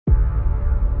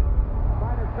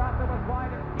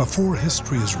Before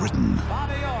history is written,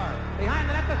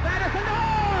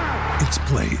 it's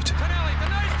played.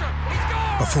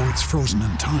 Before it's frozen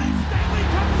in time,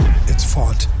 it's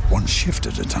fought one shift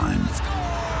at a time.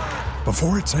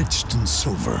 Before it's etched in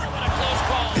silver,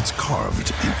 it's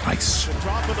carved in ice.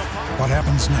 What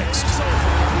happens next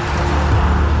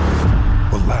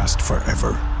will last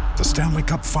forever. The Stanley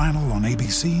Cup Final on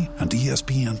ABC and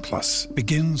ESPN Plus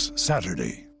begins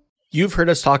Saturday. You've heard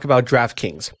us talk about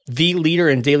DraftKings, the leader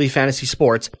in daily fantasy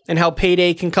sports, and how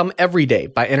payday can come every day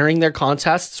by entering their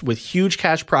contests with huge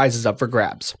cash prizes up for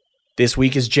grabs. This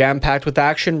week is jam-packed with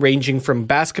action ranging from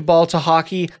basketball to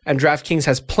hockey, and DraftKings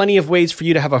has plenty of ways for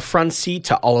you to have a front seat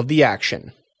to all of the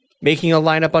action. Making a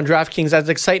lineup on DraftKings adds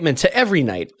excitement to every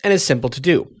night and is simple to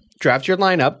do. Draft your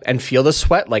lineup and feel the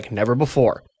sweat like never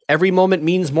before. Every moment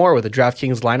means more with a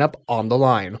DraftKings lineup on the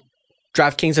line.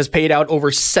 DraftKings has paid out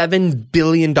over $7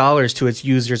 billion to its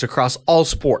users across all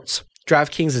sports.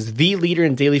 DraftKings is the leader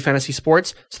in daily fantasy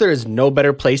sports, so there is no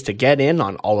better place to get in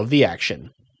on all of the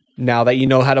action. Now that you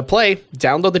know how to play,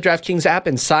 download the DraftKings app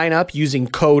and sign up using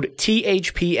code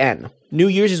THPN. New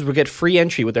users will get free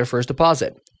entry with their first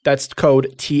deposit. That's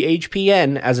code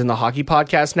THPN, as in the Hockey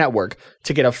Podcast Network,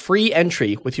 to get a free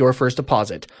entry with your first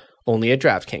deposit. Only at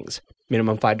DraftKings.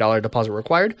 Minimum $5 deposit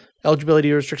required.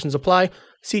 Eligibility restrictions apply.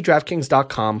 See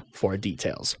DraftKings.com for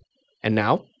details. And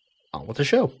now, on with the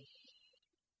show.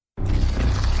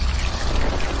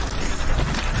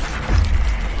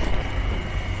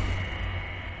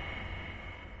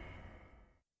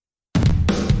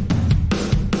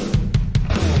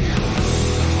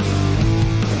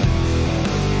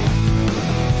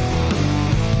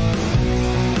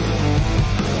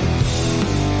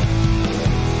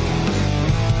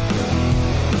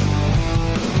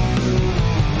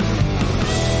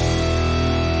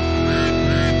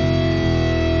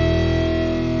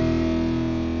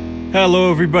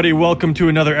 Hello, everybody. Welcome to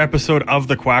another episode of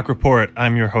the Quack Report.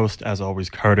 I'm your host, as always,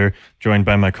 Carter, joined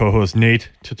by my co-host, Nate,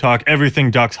 to talk everything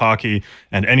Ducks hockey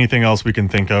and anything else we can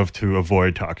think of to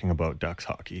avoid talking about Ducks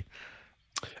hockey.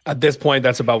 At this point,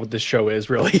 that's about what this show is,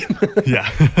 really.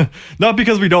 Yeah. Not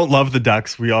because we don't love the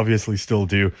Ducks. We obviously still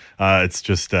do. It's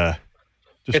just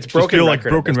it's broken feel record like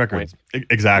broken records.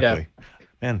 Exactly. Yeah.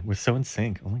 Man, we're so in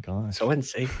sync. Oh, my gosh. So in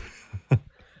sync.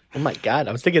 Oh my God,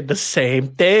 I was thinking the same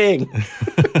thing.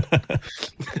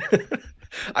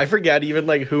 I forget even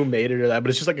like who made it or that, but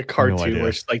it's just like a cartoon where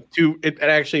it's like it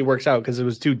actually works out because it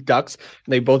was two ducks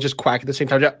and they both just quack at the same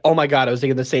time. Oh my God, I was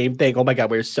thinking the same thing. Oh my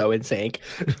God, we're so in sync.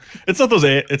 It's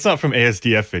not from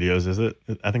ASDF videos, is it?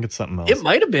 I think it's something else. It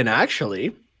might have been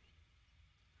actually.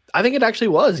 I think it actually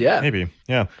was, yeah. Maybe,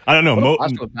 yeah. I don't know.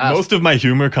 Most of my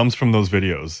humor comes from those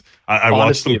videos. I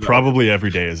watched them probably every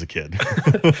day as a kid.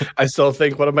 I still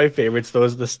think one of my favorites, though,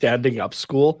 is the standing up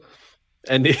school.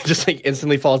 And it just like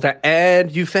instantly falls down,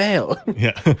 and you fail.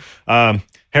 Yeah.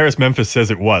 Harris Memphis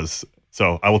says it was,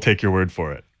 so I will take your word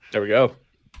for it. There we go.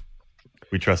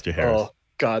 We trust you, Harris. Oh,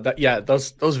 God.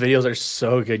 Those videos are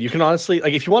so good. You can honestly,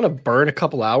 like, if you want to burn a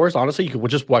couple hours, honestly, you could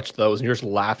just watch those, and you're just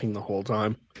laughing the whole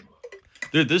time.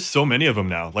 There's so many of them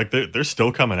now. Like they're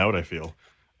still coming out, I feel.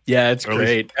 Yeah, it's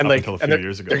great. And like until a few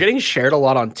years ago. They're getting shared a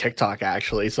lot on TikTok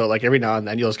actually. So like every now and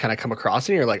then you'll just kind of come across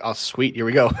it and you're like, oh sweet, here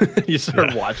we go. You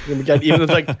start watching them again. Even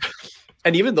like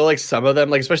and even though like some of them,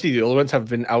 like especially the older ones, have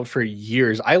been out for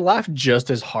years, I laughed just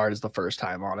as hard as the first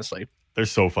time, honestly. They're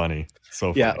so funny.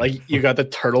 So yeah, funny. like you got the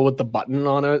turtle with the button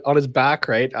on his back,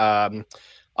 right?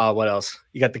 What else?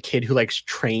 You got the kid who likes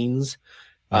trains.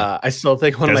 I still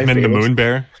think one of my favorites. Desmond the Moon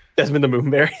Bear. Desmond the Moon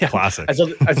Bear, yeah. Classic. I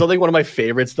still think one of my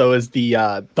favorites though is the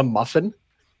muffin,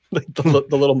 like the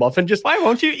little muffin. Just why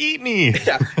won't you eat me?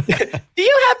 Yeah. Do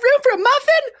you have room for a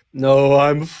muffin? No,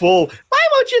 I'm full. Why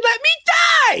won't you let me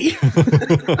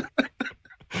die?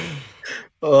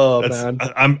 Oh man,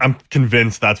 I'm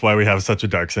convinced that's why we have such a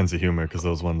dark sense of humor, because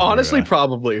those ones. Honestly,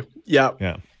 probably.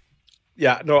 Yeah.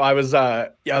 No, I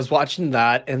was watching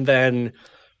that, and then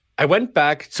I went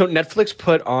back. So Netflix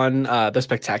put on the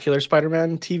Spectacular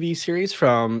Spider-Man TV series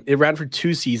it ran for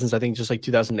 2 seasons, I think, just like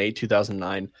 2008,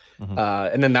 2009. Mm-hmm.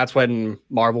 And then that's when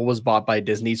Marvel was bought by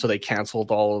Disney. So they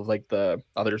canceled all of like the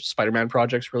other Spider-Man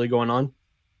projects really going on,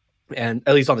 and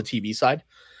at least on the TV side.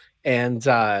 And,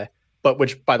 but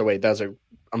which, by the way, that's an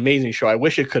amazing show. I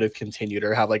wish it could have continued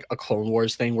or have like a Clone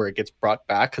Wars thing where it gets brought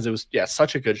back, because it was,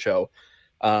 such a good show.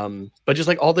 But just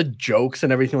like all the jokes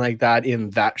and everything like that in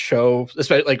that show,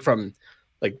 especially like from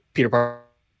like Peter Parker,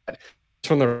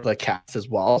 from the cast as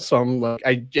well. So I'm like,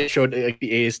 I just showed like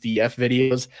the ASDF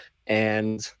videos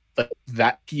and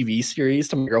that TV series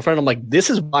to my girlfriend. I'm like, this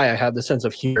is why I have the sense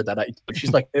of humor that I do.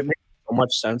 She's like, it makes so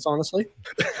much sense, honestly.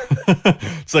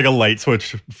 It's like a light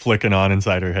switch flicking on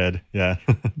inside her head. Yeah.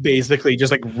 Basically,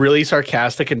 just like really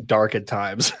sarcastic and dark at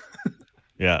times.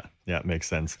 Yeah, makes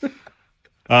sense.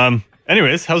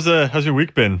 Anyways, how's your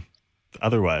week been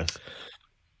otherwise?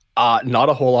 Not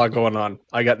a whole lot going on.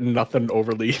 I got nothing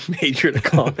overly major to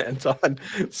comment on.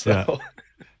 So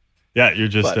yeah, you're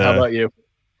just how about you?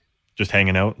 Just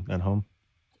hanging out at home?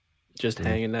 Just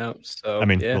hanging out. So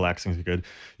relaxing is good.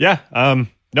 Yeah.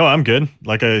 No, I'm good.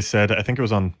 Like I said, I think it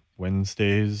was on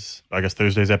Thursday's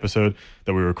episode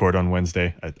that we record on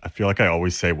Wednesday. I feel like I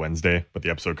always say Wednesday, but the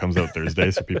episode comes out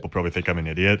Thursday, so people probably think I'm an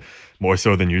idiot, more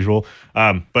so than usual.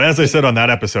 But as I said on that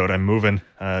episode, I'm moving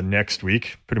next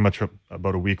week, pretty much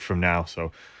about a week from now,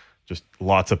 so just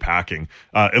lots of packing.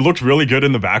 It looks really good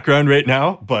in the background right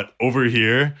now, but over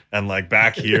here and like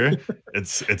back here,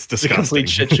 it's disgusting. It's a complete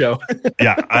shit show.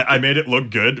 Yeah, I made it look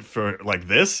good for like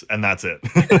this, and that's it.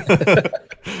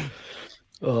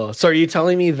 So are you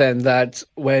telling me then that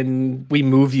when we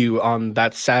move you on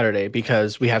that Saturday,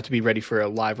 because we have to be ready for a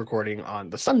live recording on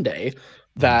the Sunday,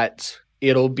 that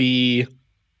it'll be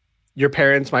your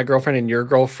parents, my girlfriend, and your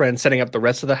girlfriend setting up the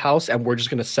rest of the house, and we're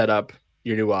just going to set up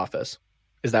your new office?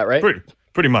 Is that right?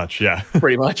 Pretty much, yeah.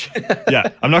 Pretty much. Yeah,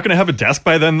 I'm not going to have a desk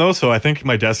by then, though, so I think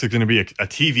my desk is going to be a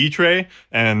TV tray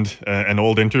and an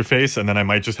old interface, and then I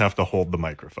might just have to hold the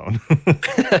microphone.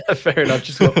 Fair enough.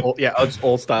 Just go just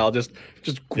old style. Just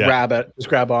grab it. Just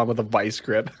grab on with a vice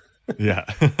grip. Yeah.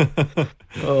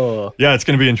 Oh. Yeah, it's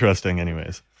going to be interesting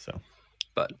anyways. So,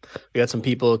 but we got some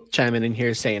people chiming in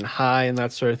here saying hi and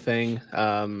that sort of thing.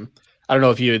 I don't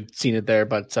know if you had seen it there,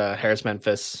 but Harris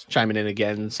Memphis chiming in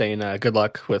again, saying good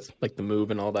luck with like the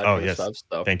move and all that kind of stuff.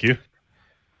 So thank you.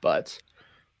 But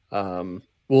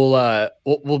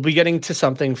we'll be getting to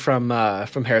something from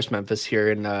Harris Memphis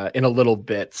here in a little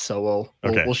bit. So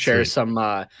we'll share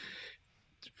some.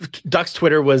 Duck's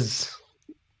Twitter was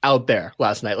out there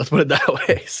last night. Let's put it that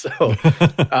way. So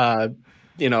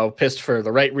pissed for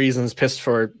the right reasons, pissed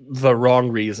for the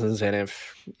wrong reasons, and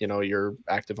if you're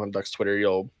active on Duck's Twitter,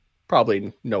 you'll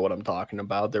probably know what I'm talking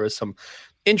about. There was some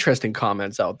interesting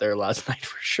comments out there last night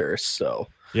for sure. So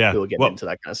yeah, we'll get into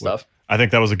that kind of stuff. I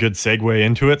think that was a good segue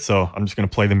into it. So I'm just going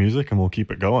to play the music and we'll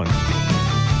keep it going.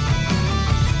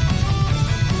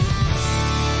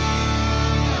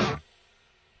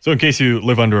 So in case you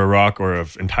live under a rock or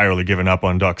have entirely given up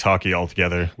on Ducks hockey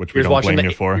altogether, which we don't blame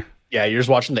you for. Yeah, you're just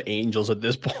watching the Angels at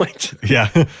this point. Yeah.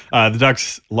 The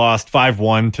Ducks lost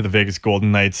 5-1 to the Vegas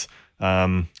Golden Knights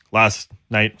last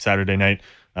night, Saturday night.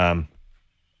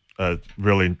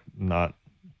 Really not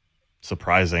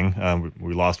surprising.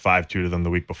 We lost 5-2 to them the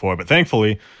week before, but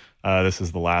thankfully this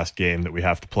is the last game that we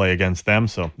have to play against them,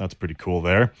 so that's pretty cool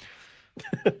there.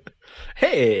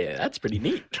 Hey, that's pretty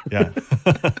neat. Yeah.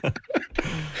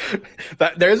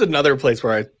 There's another place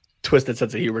where I twisted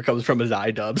sense of humor comes from his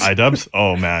iDubbbz. iDubbbz?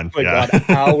 Oh man. Oh my God,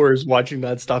 hours watching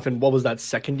that stuff. And what was that,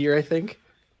 second year, I think?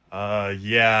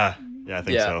 Yeah, I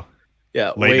think so.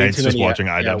 Yeah, late nights just watching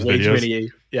iDubbbz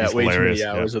videos. Way too many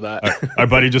hours of that. Our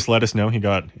buddy just let us know he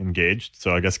got engaged.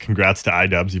 So I guess congrats to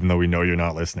iDubbbz, even though we know you're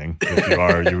not listening. If you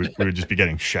are, we would just be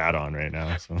getting shat on right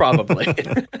now. So. Probably.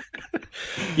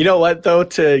 You know what, though?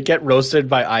 To get roasted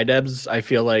by iDubbbz, I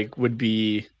feel like would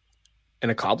be an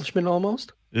accomplishment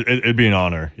almost. It'd be an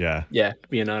honor, yeah. Yeah, it'd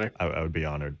be an honor. I would be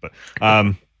honored. But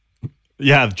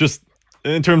yeah, just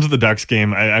in terms of the Ducks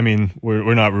game, I mean,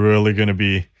 we're not really going to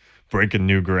be breaking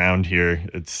new ground here.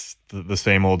 It's the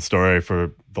same old story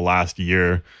for the last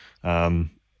year.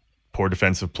 Poor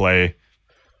defensive play,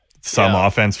 some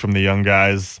offense from the young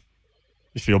guys.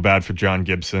 You feel bad for John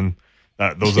Gibson.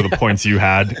 Those are the points you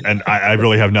had, and I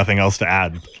really have nothing else to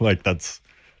add. Like that's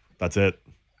it.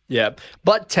 Yeah,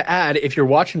 but to add, if you're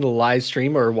watching the live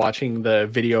stream or watching the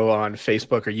video on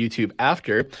Facebook or YouTube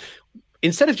after,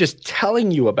 instead of just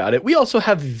telling you about it, we also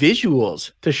have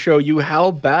visuals to show you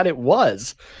how bad it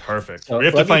was. Perfect. So we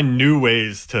have to find new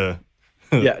ways to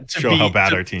show how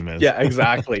bad our team is. Yeah,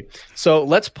 exactly. So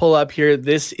let's pull up here.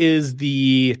 This is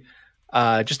the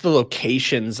just the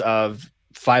locations of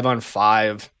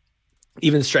 5-on-5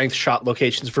 even strength shot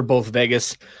locations for both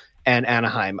Vegas and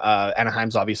Anaheim.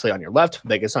 Anaheim's obviously on your left,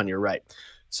 Vegas on your right.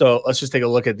 So let's just take a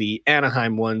look at the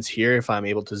Anaheim ones here, if I'm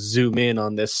able to zoom in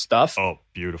on this stuff. Oh,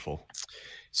 beautiful.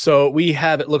 So we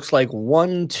have, it looks like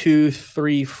 1, 2,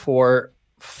 3, 4,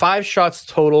 5 shots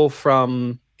total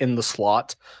from in the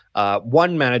slot.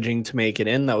 One managing to make it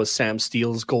in. That was Sam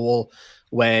Steele's goal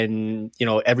when,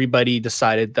 everybody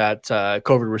decided that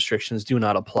COVID restrictions do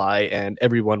not apply and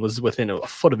everyone was within a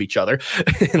foot of each other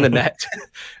in the net.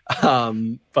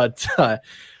 And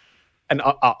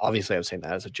obviously I'm saying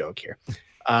that as a joke here.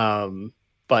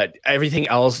 But everything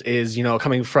else is,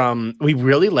 coming from, we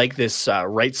really like this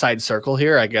right side circle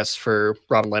here, I guess, for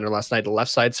Robin Leonard last night, the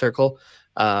left side circle.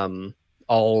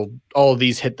 All of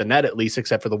these hit the net at least,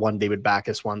 except for the one David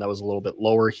Backus one that was a little bit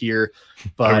lower here.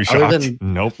 But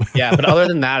Nope. Yeah, but other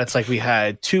than that, it's like we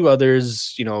had two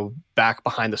others, back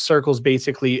behind the circles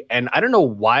basically. And I don't know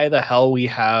why the hell we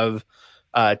have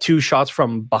two shots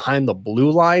from behind the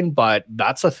blue line, but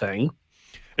that's a thing.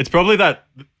 It's probably that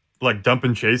like dump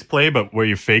and chase play, but where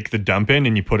you fake the dump in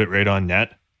and you put it right on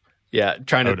net. Yeah,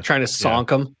 trying to sonk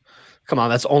them. Come on,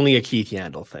 that's only a Keith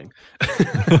Yandel thing.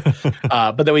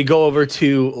 But then we go over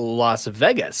to Las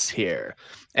Vegas here.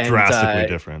 And,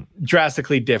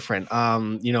 drastically different.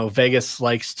 Vegas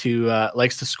likes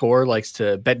to score, likes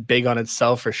to bet big on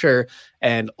itself for sure.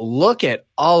 And look at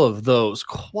all of those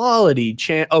quality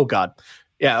oh God.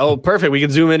 Yeah. Oh, perfect. We can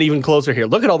zoom in even closer here.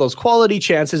 Look at all those quality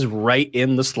chances right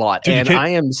in the slot. Dude, and I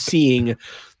am seeing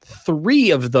 3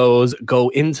 of those go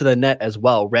into the net as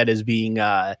well. Red is being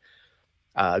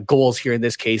goals here in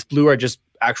this case. Blue are just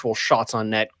actual shots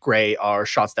on net. Gray are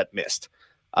shots that missed.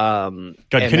 God,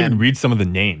 can't even read some of the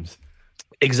names.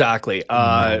 Exactly.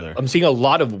 I'm seeing a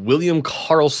lot of William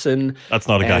Karlsson. That's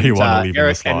not a guy you want to leave in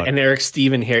the slot. And Eric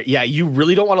Steven here. Yeah, you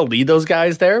really don't want to lead those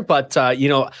guys there. But, I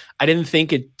didn't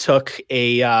think it took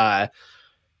a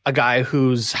guy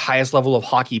whose highest level of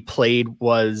hockey played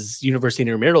was University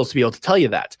of Intramurals to be able to tell you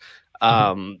that.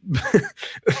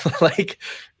 Like,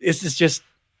 this is just,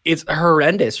 it's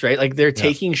horrendous, right? Like, they're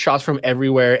taking shots from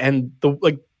everywhere. And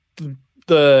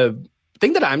the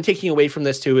thing that I'm taking away from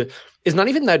this too is not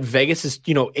even that Vegas is,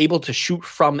 able to shoot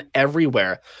from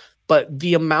everywhere, but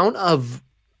the amount of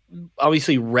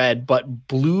obviously red, but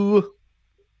blue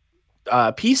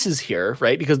pieces here,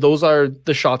 right? Because those are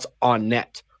the shots on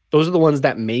net. Those are the ones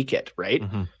that make it, right?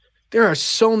 Mm-hmm. There are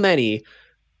so many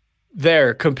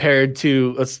there compared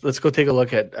to, let's go take a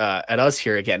look at us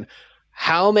here again.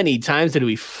 How many times did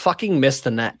we fucking miss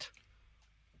the net?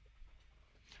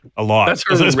 A lot,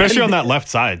 especially on that left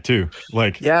side too.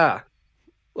 Like, yeah,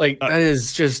 like that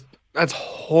is just, that's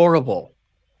horrible.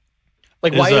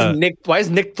 Like, why is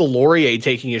Nick Delorier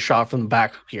taking a shot from the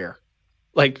back here?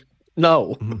 Like,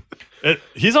 no.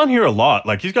 He's on here a lot.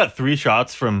 Like, he's got 3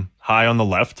 shots from high on the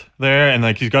left there, and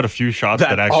like he's got a few shots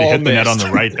that actually hit the net on the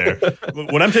right there.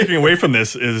 What I'm taking away from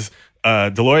this is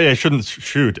Delorier shouldn't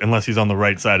shoot unless he's on the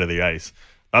right side of the ice.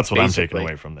 That's what I'm taking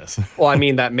away from this. Well, I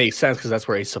mean, that makes sense because that's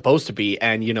where he's supposed to be.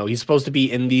 And, he's supposed to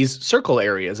be in these circle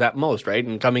areas at most, right?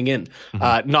 And coming in,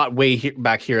 not way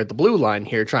back here at the blue line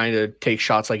here, trying to take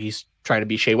shots like he's trying to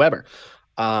be Shea Weber.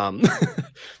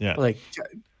 Yeah. Like,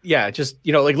 yeah, just,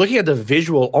 like looking at the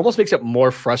visual almost makes it more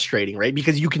frustrating, right?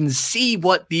 Because you can see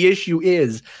what the issue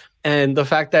is. And the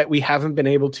fact that we haven't been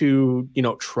able to,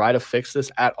 try to fix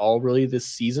this at all really this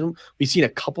season. We've seen a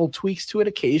couple tweaks to it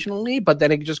occasionally, but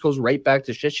then it just goes right back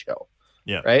to shit show.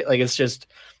 Yeah. Right? Like, it's just,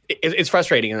 it's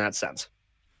frustrating in that sense.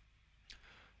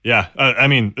 Yeah. I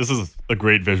mean, this is a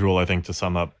great visual, I think, to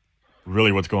sum up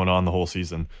really what's going on the whole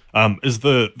season. Is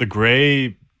the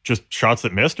gray just shots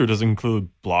that missed, or does it include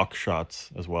block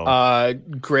shots as well?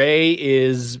 Gray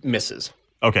is misses.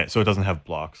 Okay. So it doesn't have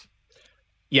blocks.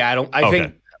 Yeah. I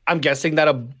think, I'm guessing that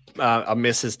a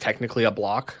miss is technically a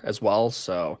block as well.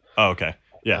 So. Oh, okay.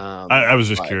 Yeah. I was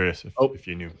just curious if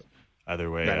you knew either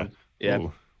way. Yeah.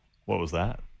 Ooh, what was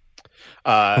that?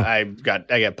 I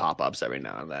get pop-ups every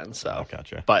now and then. So.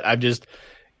 Gotcha. But I've just,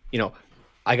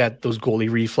 I got those goalie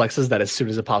reflexes that as soon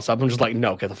as it pops up, I'm just like,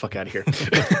 no, get the fuck out of here.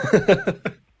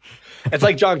 It's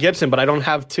like John Gibson, but I don't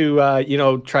have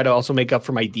to, try to also make up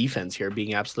for my defense here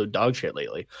being absolute dog shit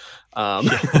lately.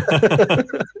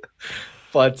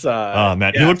 But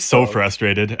man, he looked so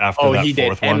frustrated after that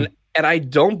fourth one. And I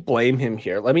don't blame him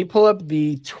here. Let me pull up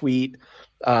the tweet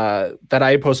that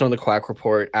I posted on the Quack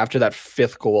Report after that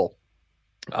 5th goal.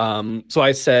 So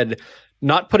I said,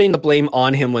 not putting the blame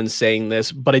on him when saying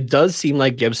this, but it does seem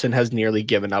like Gibson has nearly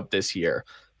given up this year.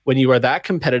 When you are that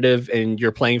competitive and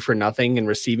you're playing for nothing and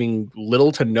receiving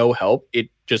little to no help, it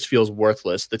just feels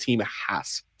worthless. The team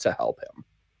has to help him.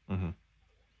 Mm-hmm.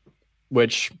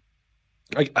 Which...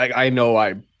 I know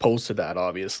I posted that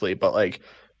obviously, but like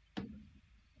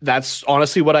that's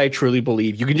honestly what I truly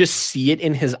believe. You can just see it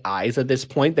in his eyes at this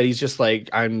point that he's just like,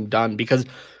 I'm done, because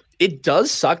it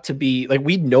does suck to be like,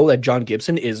 we know that John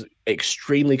Gibson is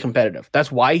extremely competitive.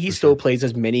 That's why he still plays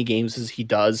as many games as he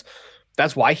does.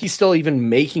 That's why he's still even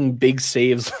making big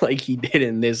saves like he did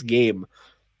in this game,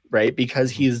 right?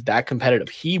 Because he's that competitive.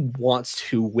 He wants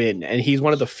to win. And he's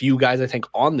one of the few guys I think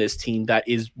on this team that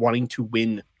is wanting to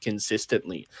win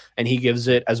consistently. And he gives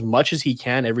it as much as he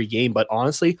can every game. But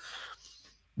honestly,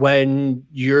 when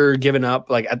you're giving up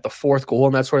like at the fourth goal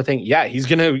and that sort of thing, yeah, he's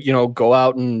gonna, go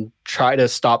out and try to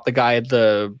stop the guy at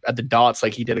the dots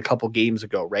like he did a couple games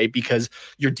ago, right? Because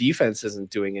your defense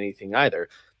isn't doing anything either.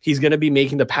 He's gonna be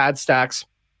making the pad stacks,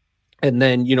 and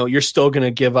then you're still gonna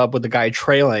give up with the guy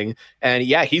trailing, and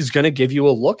yeah, he's gonna give you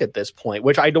a look at this point,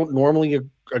 which I don't normally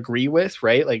agree with,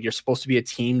 right? Like, you're supposed to be a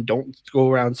team, don't go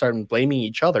around starting blaming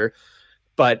each other,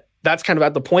 but that's kind of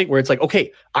at the point where it's like,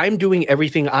 okay, I'm doing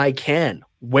everything I can.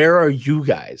 Where are you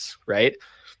guys? Right.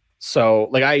 So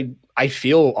like, I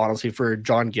feel honestly for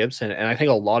John Gibson, and I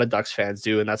think a lot of Ducks fans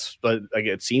do. And that's what like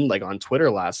it seemed like on Twitter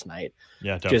last night.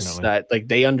 Yeah, definitely. Just that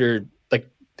like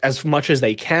as much as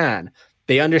they can,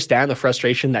 they understand the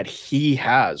frustration that he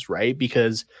has, right?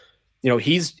 Because,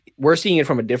 we're seeing it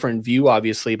from a different view,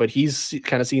 obviously, but he's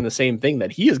kind of seeing the same thing,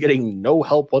 that he is getting no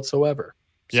help whatsoever.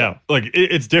 So. Yeah. Like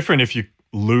it's different if you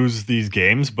lose these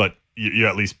games, but you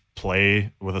at least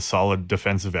play with a solid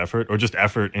defensive effort, or just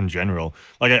effort in general.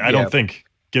 Like I don't think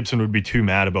Gibson would be too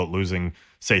mad about losing,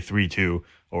 say 3-2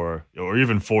 or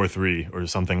even 4-3 or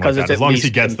something like that, as long as he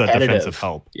gets that defensive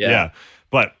help. Yeah.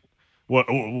 But what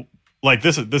like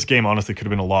this game honestly could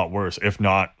have been a lot worse if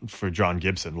not for John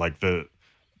Gibson. Like the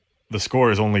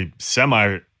score is only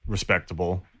semi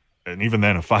respectable, and even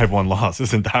then a 5-1 loss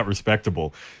isn't that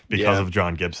respectable because of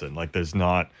John Gibson. Like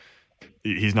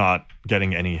he's not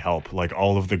getting any help. Like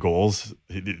all of the goals,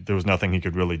 there was nothing he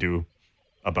could really do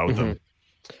about them.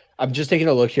 I'm just taking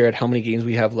a look here at how many games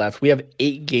we have left. We have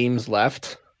 8 games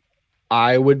left.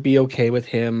 I would be okay with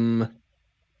him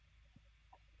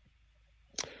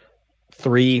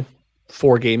 3-4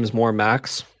 games more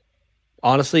max.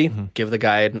 Honestly, give the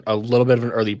guy a little bit of an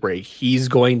early break. He's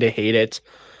going to hate it,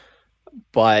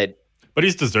 but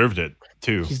he's deserved it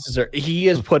too. He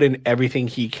has put in everything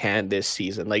he can this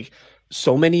season. Like,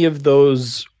 so many of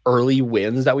those early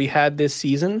wins that we had this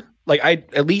season, like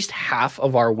at least half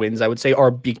of our wins, I would say,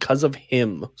 are because of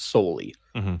him solely,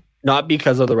 not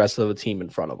because of the rest of the team in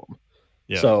front of him.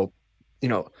 Yeah. So,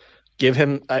 give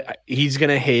him, he's going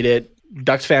to hate it.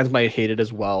 Ducks fans might hate it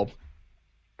as well,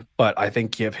 but I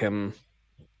think give him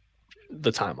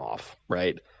the time off,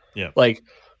 right? Yeah. Like,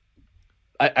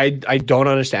 I don't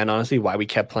understand, honestly, why we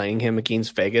kept playing him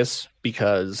against Vegas,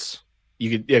 because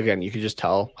you could just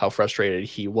tell how frustrated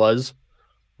he was.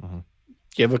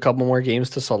 Give a couple more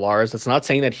games to Solars. That's not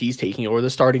saying that he's taking over the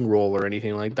starting role or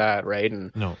anything like that, right?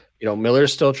 And no,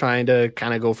 Miller's still trying to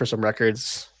kind of go for some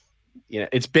records.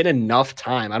 It's been enough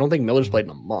time. I don't think Miller's played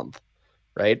in a month,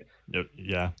 right?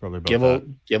 Yeah, probably about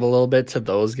give a little bit to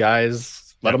those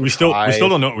guys. Let them. We still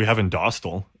don't know what we have in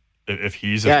Dostal, if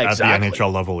he's at the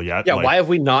NHL level yet. Yeah, why have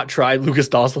we not tried Lucas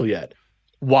Dostal yet?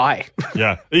 Why?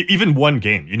 Yeah, even one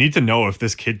game. You need to know if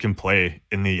this kid can play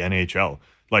in the NHL.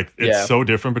 Like, it's so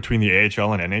different between the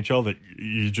AHL and NHL that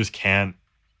you just can't.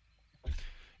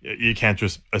 You can't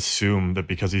just assume that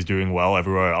because he's doing well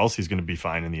everywhere else, he's going to be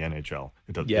fine in the NHL.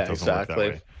 It doesn't exactly.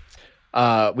 work that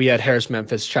way. We had Harris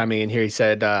Memphis chiming in here. He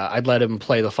said, I'd let him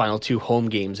play the final 2 home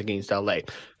games against LA.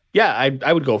 Yeah,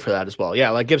 I would go for that as well. Yeah,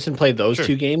 like Gibson played those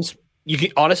 2 games. You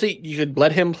could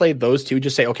let him play those 2.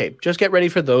 Just say, okay, just get ready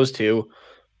for those 2.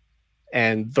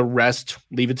 And the rest,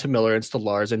 leave it to Miller and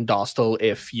Stolarz and Dostal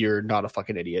if you're not a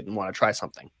fucking idiot and want to try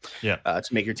something. Yeah.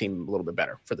 To make your team a little bit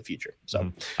better for the future.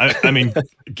 So, I mean,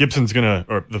 Gibson's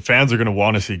or the fans are going to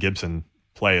want to see Gibson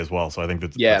play as well. So I think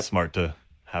that's smart to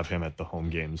have him at the home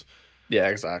games. Yeah,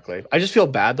 exactly. I just feel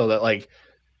bad though that like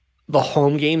the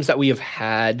home games that we have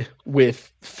had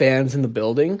with fans in the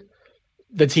building,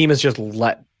 the team has just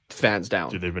let fans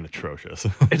down. Dude, they've been atrocious.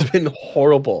 It's been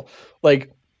horrible.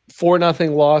 Like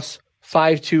 4-0 loss,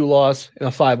 5-2 loss, and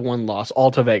a 5-1 loss,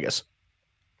 all to Vegas.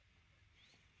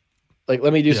 Like,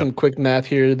 let me do some quick math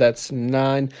here. That's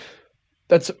 9.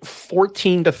 That's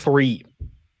 14-3.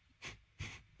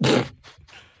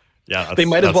 Yeah, they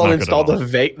might as well install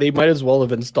they might as well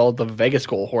have installed the Vegas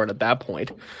goal horn at that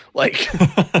point. Like,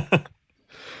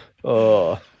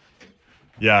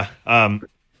 yeah. I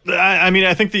mean,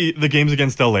 I think the games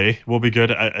against LA will be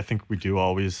good. I think we do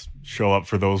always show up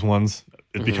for those ones.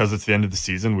 Because it's the end of the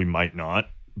season, we might not,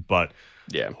 but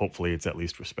hopefully it's at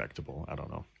least respectable. I don't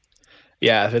know.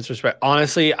 Yeah, if it's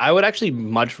honestly, I would actually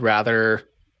much rather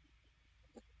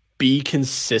be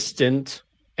consistent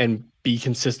and be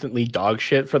consistently dog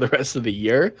shit for the rest of the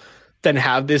year than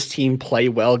have this team play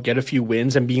well, get a few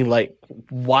wins, and being like,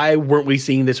 why weren't we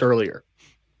seeing this earlier?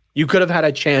 You could have had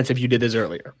a chance if you did this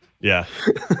earlier. Yeah.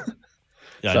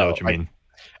 Yeah, I know what you mean.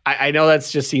 I know that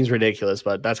just seems ridiculous,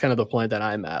 but that's kind of the point that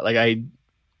I'm at. Like,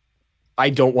 I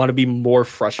don't want to be more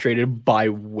frustrated by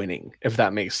winning, if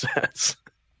that makes sense.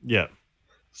 Yeah.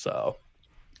 So.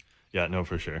 Yeah, no,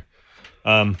 for sure.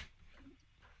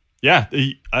 Yeah,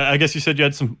 I guess you said you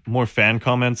had some more fan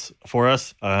comments for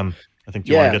us. I think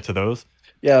you want to get to those.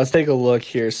 Yeah, let's take a look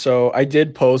here. So I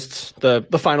did post the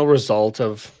final result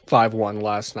of 5-1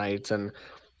 last night, and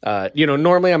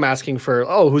normally I'm asking for,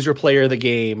 who's your player of the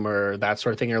game or that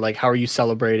sort of thing, or like, how are you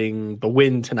celebrating the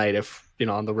win tonight if,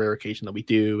 on the rare occasion that we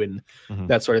do, and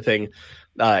that sort of thing.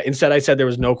 Instead, I said there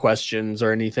was no questions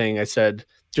or anything. I said,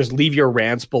 just leave your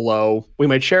rants below. We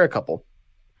might share a couple.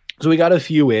 So we got a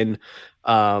few in.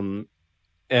 So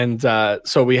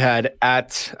we had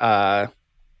at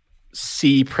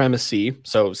C Premacy,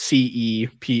 so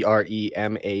CEPREMACY,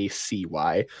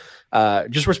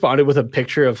 just responded with a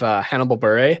picture of Hannibal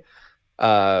Buress,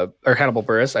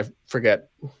 I forget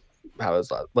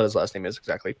what his last name is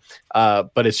exactly.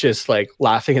 But it's just like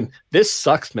laughing and this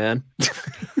sucks, man.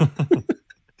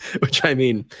 Which I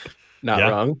mean, not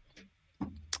wrong.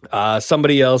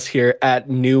 Somebody else here at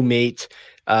New Mate.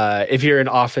 If you're an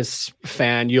Office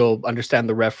fan, you'll understand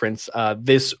the reference.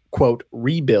 This quote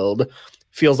rebuild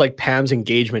feels like Pam's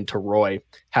engagement to Roy.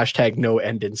 # no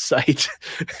end in sight.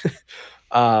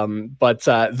 But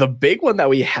the big one that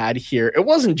we had here, it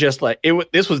wasn't just like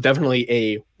this was definitely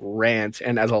a rant.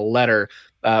 And as a letter,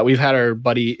 we've had our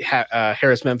buddy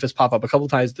Harris Memphis pop up a couple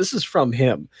times. This is from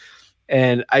him.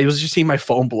 And I was just seeing my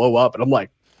phone blow up and I'm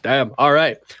like, damn, all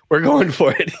right, we're going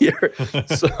for it here.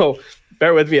 So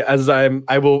bear with me as I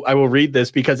will read this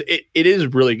because it is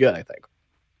really good, I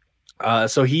think.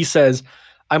 So he says,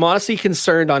 I'm honestly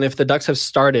concerned on if the Ducks have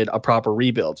started a proper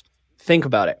rebuild. Think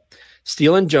about it.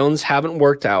 Steele and Jones haven't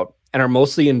worked out and are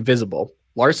mostly invisible.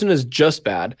 Larson is just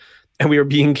bad, and we are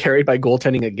being carried by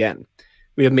goaltending again.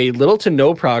 We have made little to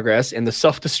no progress in the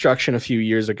self-destruction a few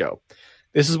years ago.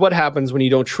 This is what happens when you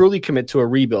don't truly commit to a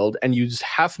rebuild and use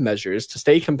half measures to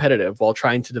stay competitive while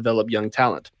trying to develop young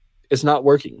talent. It's not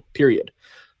working, period.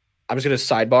 I'm just going to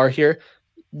sidebar here.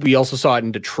 We also saw it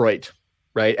in Detroit,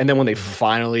 right? And then when they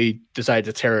finally decided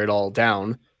to tear it all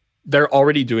down, they're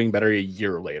already doing better a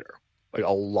year later. Like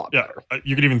a lot better.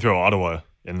 You could even throw Ottawa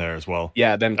in there as well.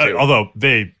 Yeah, them too. Although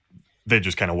they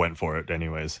just kind of went for it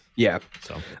anyways. Yeah.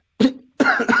 So.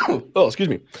 Oh, excuse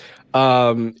me.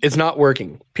 It's not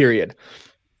working, period.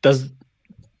 Doesn't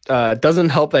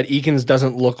help that Eakins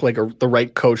doesn't look like the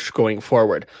right coach going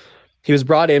forward. He was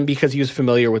brought in because he was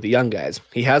familiar with the young guys.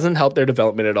 He hasn't helped their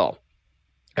development at all.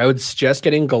 I would suggest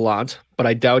getting Gallant, but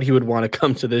I doubt he would want to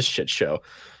come to this shit show.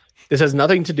 This has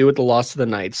nothing to do with the loss to the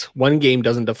Knights. One game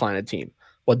doesn't define a team.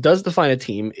 What does define a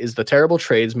team is the terrible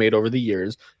trades made over the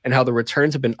years and how the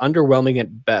returns have been underwhelming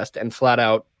at best and flat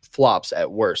out flops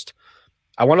at worst.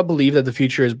 I want to believe that the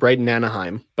future is bright in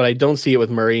Anaheim, but I don't see it with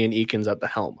Murray and Eakins at the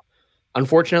helm.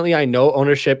 Unfortunately, I know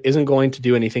ownership isn't going to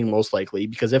do anything most likely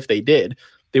because if they did,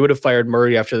 they would have fired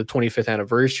Murray after the 25th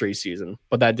anniversary season,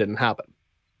 but that didn't happen.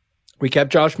 We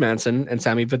kept Josh Manson and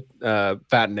Sami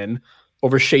Vatanen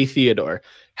over Shea Theodore.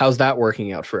 How's that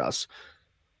working out for us?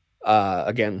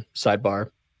 Again,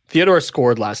 sidebar. Theodore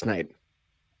scored last night.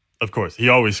 Of course. He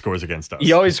always scores against us.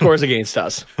 He always scores against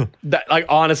us. That, like,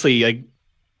 honestly, like,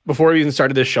 before we even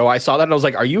started this show, I saw that and I was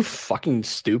like, are you fucking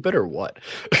stupid or what?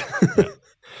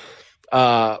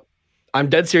 I'm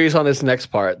dead serious on this next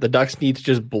part. The Ducks need to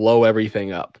just blow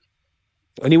everything up.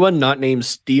 Anyone not named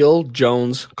Steele,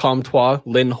 Jones, Comtois,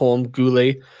 Lindholm,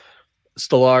 Goulet,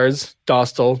 Stolarz,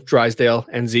 Dostal, Drysdale,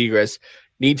 and Zegras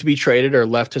need to be traded or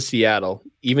left to Seattle.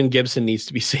 Even Gibson needs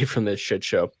to be saved from this shit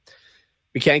show.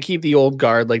 We can't keep the old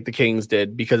guard like the Kings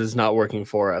did because it's not working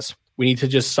for us. We need to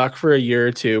just suck for a year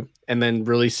or two and then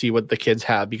really see what the kids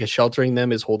have because sheltering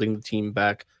them is holding the team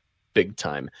back big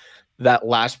time. That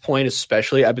last point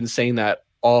especially, I've been saying that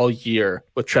all year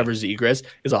with Trevor Zegras,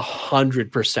 is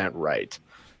 100% right.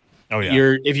 Oh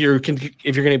yeah. If you're going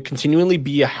to continually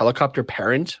be a helicopter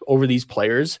parent over these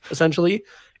players, essentially,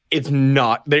 it's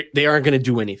not they aren't going to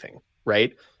do anything,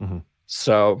 right? Mm-hmm.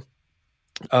 So,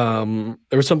 there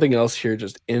was something else here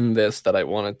just in this that I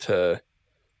wanted to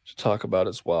talk about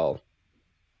as well.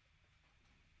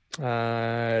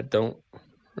 I don't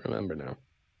remember now.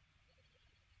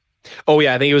 Oh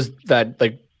yeah, I think it was that,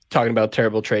 like, talking about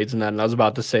terrible trades and that, and I was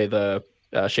about to say the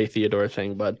Shea Theodore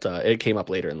thing, but it came up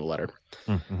later in the letter.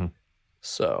 Mm-hmm.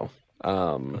 So,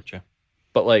 gotcha.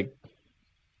 But like,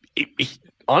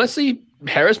 honestly,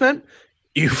 Harris, man,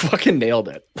 you fucking nailed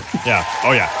it. Yeah.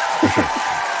 Oh yeah. For sure.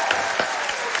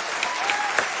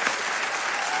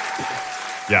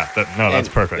 Yeah. That's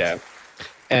perfect. Yeah.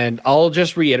 And I'll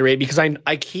just reiterate because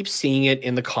I keep seeing it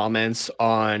in the comments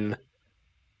on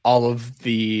all of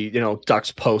the,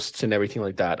 Ducks posts and everything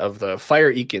like that of the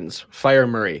fire Eakins, fire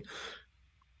Murray.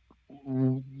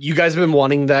 You guys have been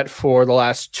wanting that for the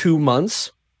last 2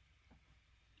 months.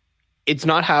 it's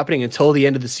not happening until the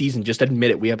end of the season. Just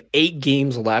admit it. We have 8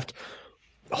 games left.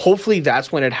 Hopefully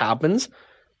that's when it happens.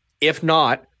 If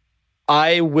not,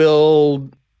 I will.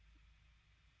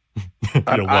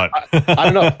 You'll what? I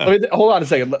don't know. Hold on a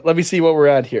second. Let me see what we're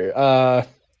at here.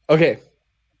 Okay.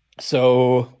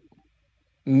 So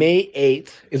May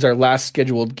 8th is our last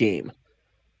scheduled game.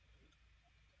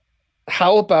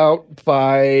 How about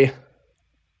by,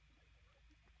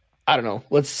 I don't know,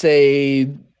 let's say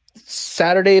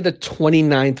Saturday the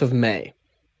 29th of May.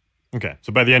 Okay,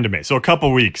 so by the end of May. So a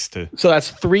couple weeks to. So that's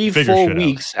 3 figure full shit out.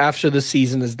 weeks after the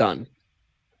season is done.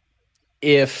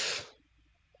 If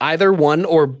either one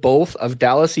or both of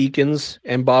Dallas Eakins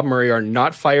and Bob Murray are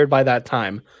not fired by that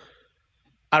time,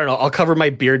 I don't know, I'll cover my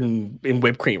beard in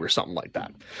whipped cream or something like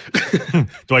that.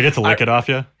 Do I get to lick it off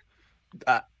you?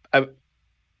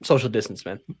 Social distance,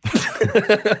 man.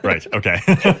 Right. Okay.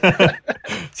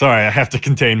 Sorry, I have to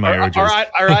contain my urges. All right.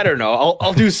 I don't know.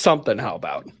 I'll do something. How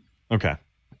about? Okay.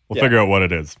 We'll figure out what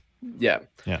it is. Yeah.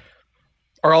 Yeah.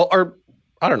 Or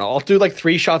I don't know. I'll do like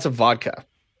 3 shots of vodka.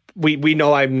 We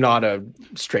know I'm not a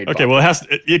straight. Okay. Vodka.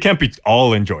 Well, it can't be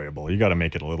all enjoyable. You got to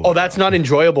make it a little. Oh, that's not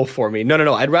enjoyable for me.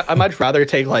 No. I'd much rather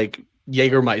take like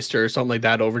Jägermeister or something like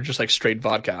that over just like straight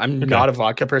vodka. I'm not a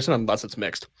vodka person unless it's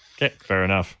mixed. Okay. Fair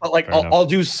enough. But like I'll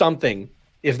do something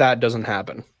if that doesn't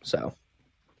happen. So.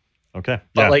 Okay.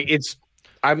 But yeah. like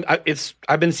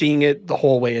I've been seeing it the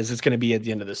whole way as it's going to be at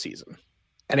the end of the season,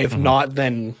 and if not,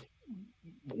 then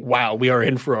wow, we are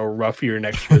in for a rough year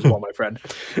next year as well, my friend.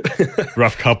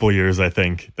 Rough couple years, I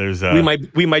think. There's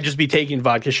we might just be taking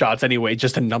vodka shots anyway,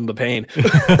 just to numb the pain,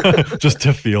 just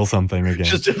to feel something again.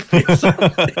 Just to feel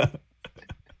something.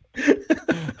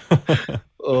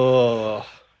 Oh,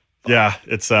 yeah,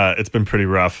 it's been pretty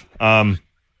rough. How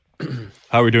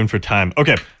are we doing for time?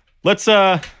 Okay, let's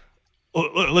get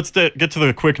to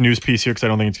the quick news piece here because I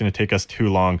don't think it's going to take us too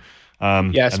long.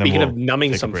 Yeah, speaking of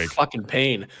numbing some fucking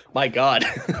pain, my God.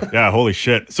 Yeah, holy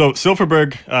shit. So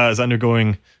Silfverberg is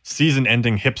undergoing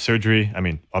season-ending hip surgery. I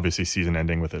mean, obviously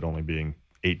season-ending with it only being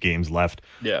 8 games left.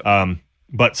 Yeah.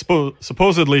 But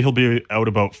supposedly he'll be out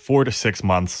about 4 to 6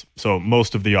 months, so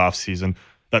most of the offseason.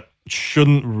 That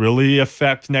shouldn't really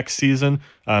affect next season,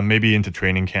 maybe into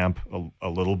training camp a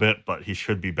little bit, but he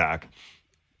should be back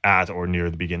at or near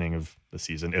the beginning of the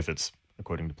season if it's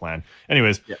according to plan.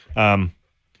 Anyways,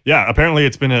 yeah, apparently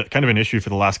it's been a kind of an issue for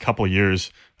the last couple of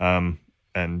years, and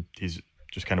he's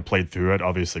just kind of played through it.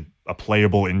 Obviously, a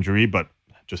playable injury, but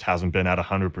just hasn't been at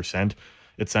 100%.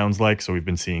 It sounds like so. We've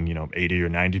been seeing 80 or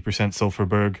 90%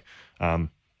 Silfverberg,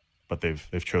 but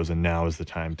they've chosen now as the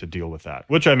time to deal with that,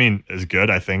 which I mean is good.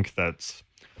 I think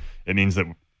it means that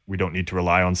we don't need to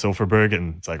rely on Silfverberg,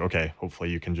 and it's like okay,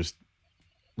 hopefully you can just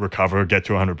recover, get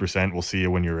to 100%. We'll see you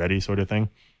when you're ready, sort of thing.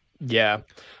 Yeah.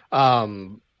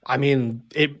 I mean,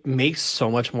 it makes so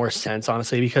much more sense,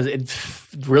 honestly, because it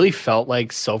really felt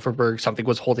like Silfverberg, something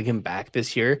was holding him back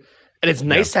this year. And it's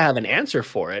nice to have an answer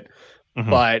for it. Mm-hmm.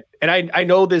 But, and I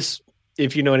know this,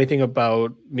 if you know anything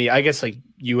about me, I guess like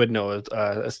you would know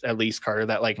at least, Carter,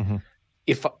 that like,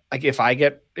 if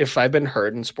I've been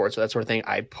hurt in sports or that sort of thing,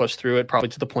 I push through it probably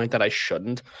to the point that I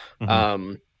shouldn't.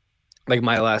 Like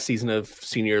my last season of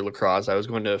senior lacrosse, I was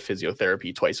going to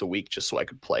physiotherapy twice a week just so I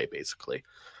could play, basically.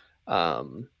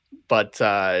 But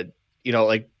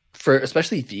like for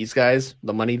especially these guys,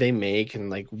 the money they make and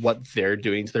like what they're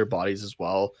doing to their bodies as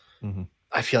well,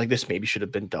 I feel like this maybe should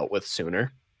have been dealt with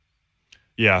sooner.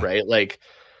 Yeah. Right. Like,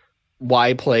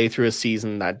 why play through a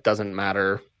season that doesn't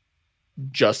matter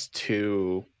just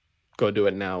to go do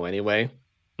it now anyway?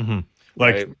 Like,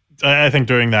 right? I think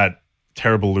during that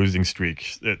terrible losing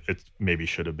streak, it maybe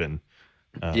should have been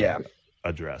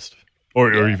addressed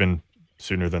or even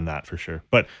sooner than that for sure.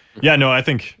 But yeah, no, I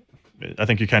think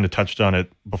you kind of touched on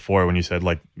it before when you said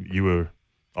like you were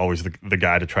always the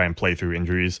guy to try and play through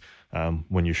injuries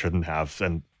when you shouldn't have.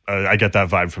 And I get that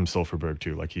vibe from Silfverberg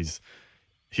too. Like he's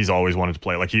always wanted to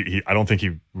play. Like he I don't think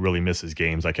he really misses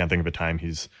games. I can't think of a time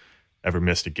he's ever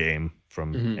missed a game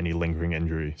from any lingering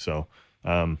injury. So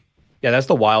yeah, that's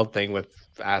the wild thing with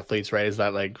athletes, right? Is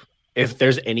that like if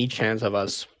there's any chance of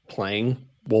us playing,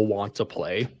 we'll want to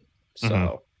play.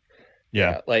 So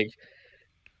like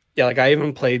I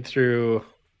even played through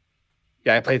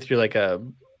like a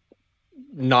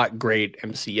not great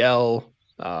MCL,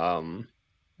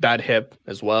 bad hip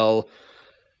as well.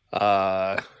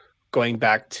 Going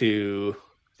back to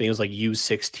I think it was like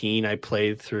U16, I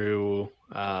played through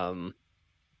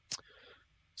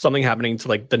something happening to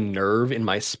like the nerve in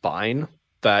my spine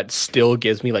that still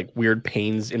gives me like weird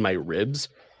pains in my ribs.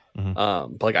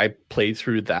 But like I played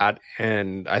through that,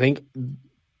 and I think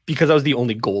because I was the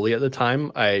only goalie at the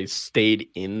time, I stayed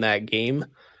in that game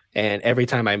And every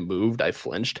time I moved, I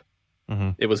flinched.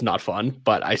 It was not fun,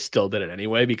 but I still did it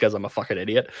anyway because I'm a fucking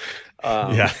idiot.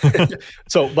 Yeah.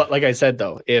 So, but like I said,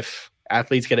 though, if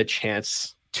athletes get a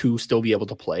chance to still be able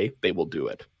to play, they will do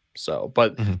it. So,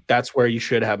 but that's where you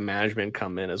should have management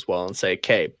come in as well and say,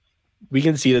 okay, we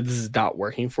can see that this is not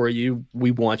working for you.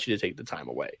 We want you to take the time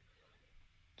away.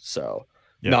 So,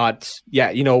 you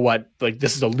know what? Like,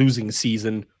 this is a losing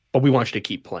season, but we want you to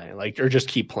keep playing, like, or just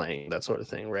keep playing, that sort of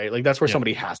thing, right? Like, that's where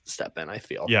somebody has to step in, I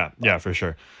feel. Yeah, for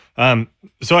sure.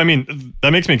 So, I mean,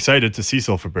 that makes me excited to see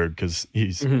Silfverberg because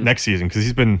he's next season, because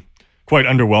he's been quite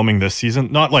underwhelming this season.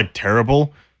 Not like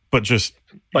terrible, but just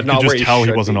you could just tell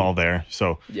he wasn't all there.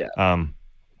 So,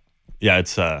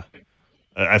 it's I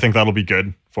think that'll be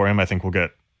good for him. I think we'll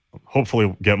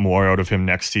hopefully get more out of him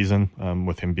next season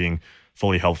with him being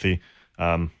fully healthy.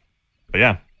 But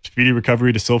yeah, speedy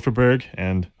recovery to Silfverberg,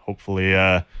 and hopefully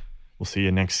we'll see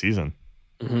you next season.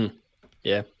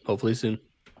 Yeah, hopefully soon.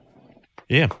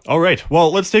 Yeah. All right. Well,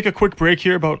 let's take a quick break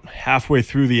here, about halfway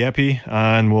through the epi,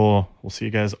 and we'll see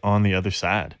you guys on the other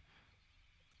side.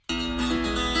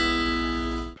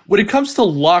 When it comes to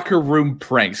locker room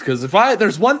pranks, because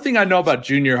there's one thing I know about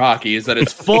junior hockey is that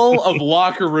it's full of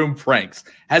locker room pranks.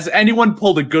 Has anyone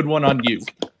pulled a good one on you?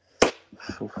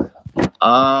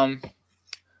 I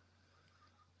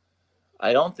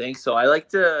don't think so.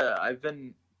 I've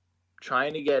been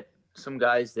trying to get some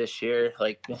guys this year.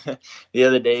 Like the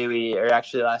other day,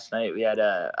 last night, we had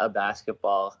a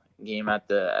basketball game at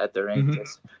the rink,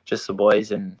 just the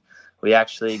boys, and me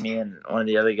and one of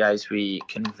the other guys, we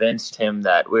convinced him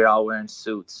that we're all wearing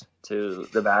suits to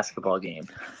the basketball game.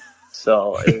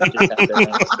 So it was just at the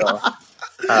rink.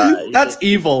 That's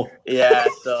evil. Yeah,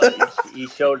 so he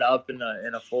showed up in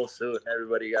a full suit, and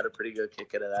everybody got a pretty good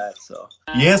kick out of that. So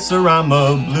yes, sir, I'm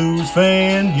a Blues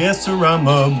fan. Yes, sir, I'm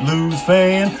a Blues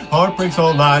fan. Heartbreak's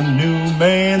all I knew,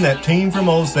 man. That team from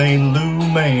old St. Lou,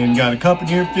 man. Got a cup in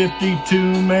here,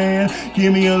 52, man.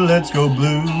 Give me a Let's Go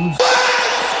Blues.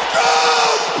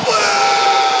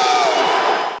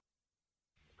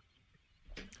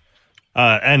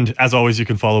 And as always, you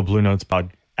can follow Blue Notes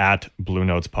Pod at Blue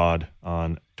Notes Pod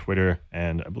on Twitter,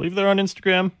 and I believe they're on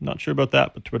Instagram. Not sure about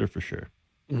that, but Twitter for sure.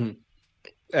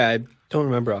 I don't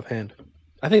remember offhand.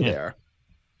 I think they are.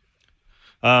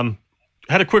 I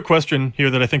had a quick question here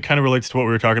that I think kind of relates to what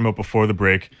we were talking about before the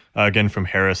break. Again from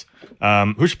Harris.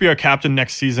 Who should be our captain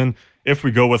next season if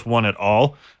we go with one at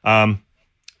all? That's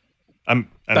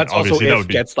also if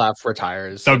Getzlaf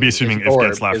retires. That would be assuming if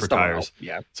Getzlaf retires.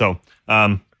 Yeah. So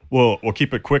we'll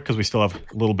keep it quick because we still have a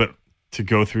little bit to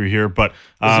go through here. But is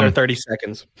there 30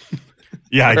 seconds?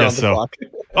 Yeah, I guess so.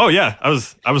 Oh yeah, I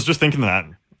was just thinking that.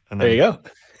 And then, there you go.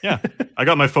 Yeah, I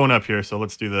got my phone up here, so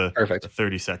let's do the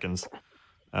 30 seconds.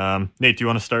 Nate, do you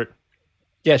want to start?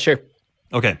 Yeah, sure.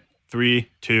 Okay, 3,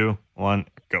 2, 1,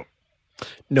 go.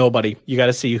 Nobody. You got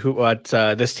to see what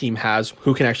this team has,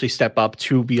 who can actually step up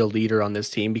to be a leader on this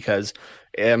team, because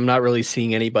I'm not really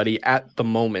seeing anybody at the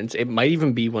moment. It might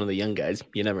even be one of the young guys.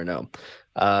 You never know.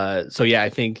 So yeah, I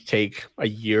think take a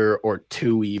year or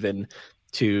two even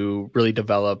to really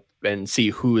develop and see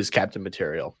who is captain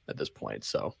material at this point.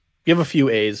 So give a few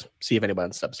A's, see if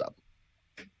anybody steps up.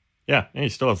 Yeah, and you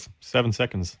still have 7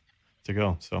 seconds to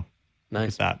go. So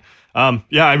nice. That.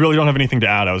 Yeah, I really don't have anything to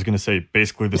add. I was going to say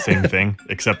basically the same thing,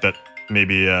 except that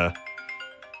maybe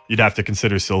you'd have to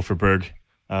consider Silfverberg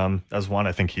as one.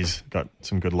 I think he's got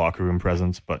some good locker room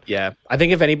presence. But yeah, I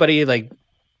think if anybody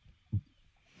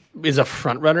is a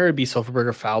front runner, it'd be Silfverberg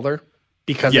or Fowler,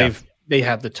 because they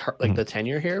have the the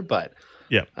tenure here. But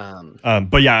yeah,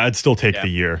 but yeah, I'd still take the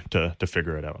year to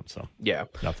figure it out. So yeah,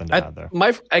 nothing to add there.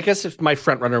 I guess if my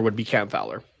front runner would be Cam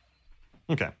Fowler.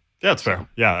 Okay, yeah, that's fair.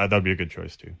 Yeah, that'd be a good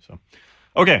choice too. So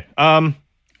okay,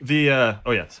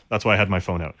 yes, that's why I had my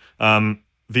phone out.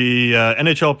 The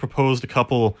NHL proposed a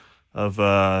couple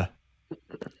of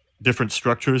different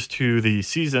structures to the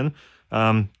season.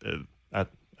 I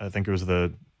think it was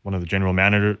one of the general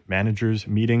managers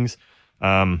meetings,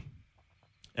 and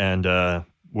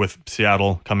with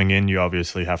Seattle coming in, you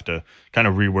obviously have to kind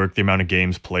of rework the amount of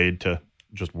games played to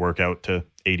just work out to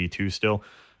 82 still,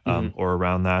 or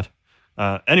around that.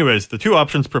 Anyways, the two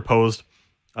options proposed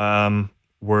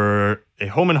were a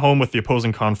home and home with the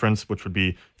opposing conference, which would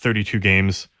be 32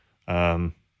 games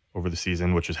over the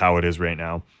season, which is how it is right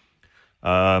now.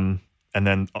 And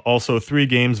then also 3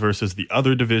 games versus the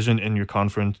other division in your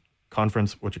conference,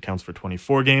 which accounts for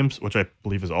 24 games, which I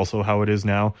believe is also how it is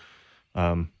now.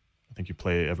 I think you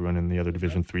play everyone in the other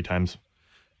division 3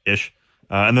 times-ish.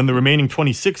 And then the remaining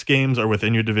 26 games are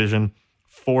within your division,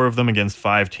 4 of them against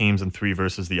 5 teams and 3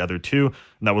 versus the other 2.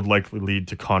 And that would likely lead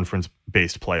to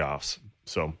conference-based playoffs,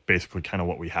 So basically kind of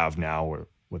what we have now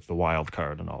with the wild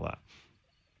card and all that.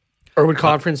 Or would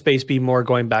conference base be more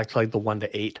going back to like the 1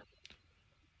 to 8?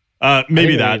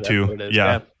 Maybe that too. Is,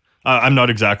 yeah. I'm not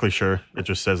exactly sure. It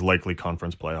just says likely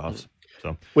conference playoffs.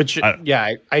 So, which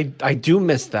I do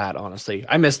miss that, honestly.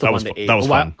 I miss the 1 to 8. That was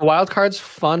fun. The wild card's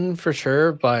fun for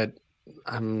sure, but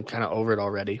I'm kind of over it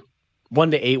already.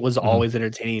 1 to 8 was always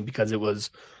entertaining because it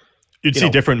was you'd see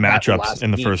different matchups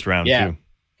in the first round too.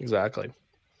 Exactly.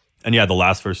 And the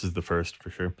last versus the first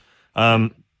for sure.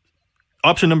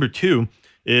 Option number 2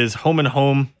 is home and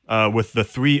home with the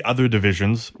 3 other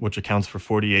divisions, which accounts for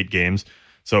 48 games.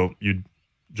 So you'd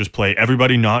just play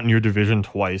everybody not in your division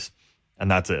twice,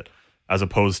 and that's it. As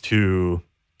opposed to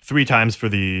 3 times for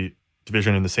the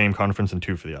division in the same conference and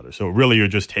 2 for the other. So really you're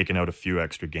just taking out a few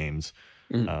extra games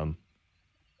from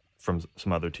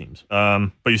some other teams.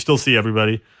 But you still see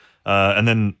everybody. And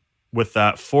then with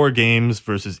that, 4 games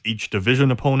versus each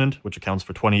division opponent, which accounts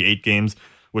for 28 games,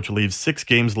 which leaves 6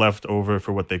 games left over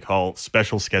for what they call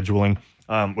special scheduling,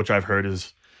 which I've heard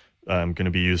is going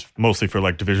to be used mostly for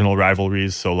like divisional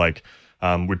rivalries. So like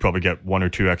we'd probably get 1 or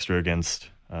 2 extra against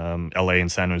LA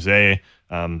and San Jose.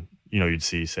 You'd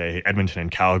see, say, Edmonton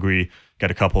and Calgary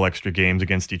get a couple extra games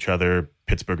against each other,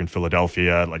 Pittsburgh and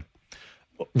Philadelphia, like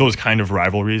those kind of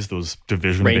rivalries, those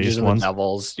division-based ones.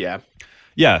 Devils, yeah,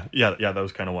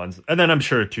 those kind of ones. And then I'm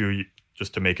sure, too,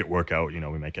 just to make it work out, we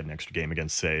might get an extra game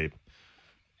against, say,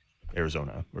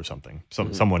 Arizona or something.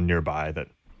 Someone nearby that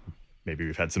maybe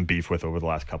we've had some beef with over the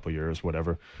last couple of years,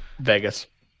 whatever. Vegas.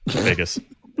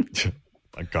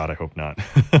 God, I hope not.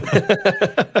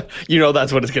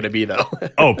 That's what it's going to be, though.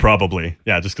 Oh, probably.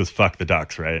 Yeah, just because fuck the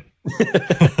Ducks, right?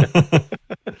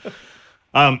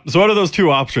 So out of those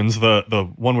 2 options,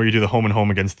 the one where you do the home and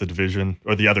home against the division,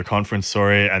 or the other conference,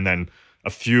 and then a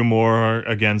few more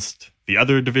against the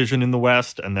other division in the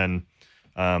West, and then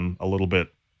a little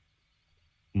bit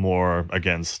more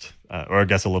against, or I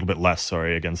guess a little bit less,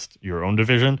 against your own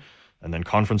division, and then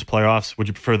conference playoffs. Would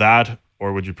you prefer that,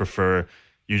 or would you prefer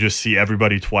you just see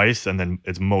everybody twice and then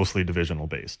it's mostly divisional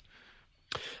based?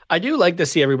 I do like to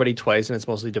see everybody twice and it's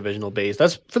mostly divisional based.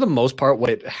 That's for the most part what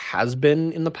it has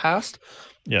been in the past.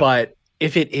 Yeah. But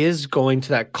if it is going to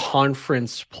that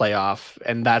conference playoff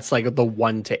and that's like the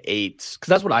 1 to 8, because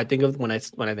that's what I think of when I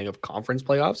think of conference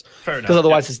playoffs. Fair enough. Because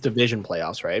otherwise it's division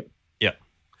playoffs, right? Yeah.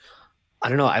 I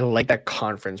don't know. I like that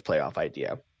conference playoff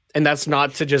idea. And that's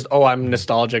not to just, I'm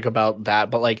nostalgic about that,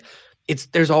 but like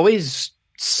there's always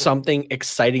something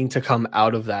exciting to come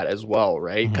out of that as well,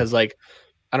 right? Because like,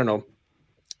 I don't know,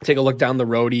 take a look down the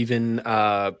road even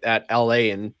at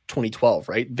LA in 2012,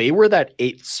 right? They were that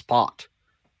 8th spot.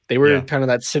 They were kind of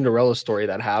that Cinderella story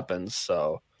that happens.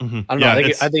 So I don't know.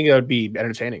 I think it would be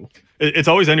entertaining. It's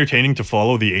always entertaining to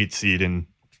follow the 8th seed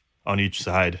on each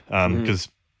side because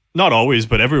not always,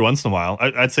 but every once in a while,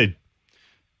 I'd say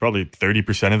probably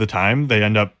 30% of the time they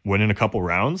end up winning a couple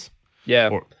rounds. Yeah.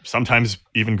 Or sometimes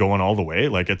even going all the way.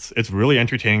 Like it's really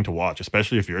entertaining to watch,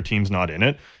 especially if your team's not in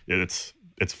it. It's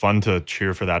fun to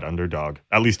cheer for that underdog,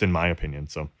 at least in my opinion.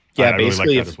 So I really like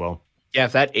that as well. Yeah,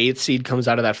 if that 8th seed comes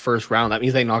out of that first round, that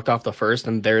means they knocked off the first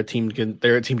and they're a team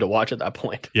to watch at that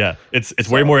point. Yeah. It's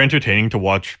way more entertaining to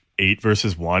watch 8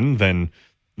 versus 1 than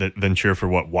cheer for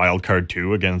wild card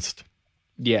 2 against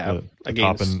the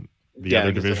top in the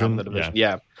other division.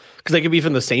 Yeah. Because they could be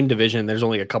from the same division. There's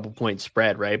only a couple points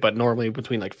spread, right? But normally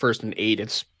between like 1st and 8,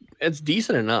 it's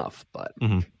decent enough. But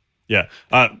yeah,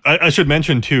 I should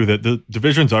mention too that the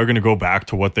divisions are going to go back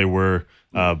to what they were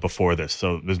before this.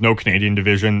 So there's no Canadian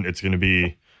division. It's going to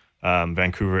be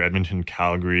Vancouver, Edmonton,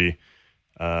 Calgary,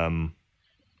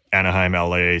 Anaheim,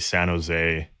 LA, San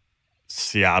Jose,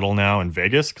 Seattle now, and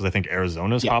Vegas. Because I think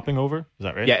Arizona's hopping over. Is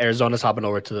that right? Yeah, Arizona's hopping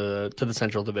over to the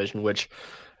Central Division, which.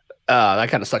 That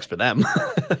kind of sucks for them.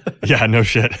 Yeah, no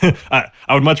shit. I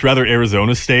would much rather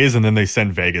Arizona stays and then they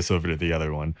send Vegas over to the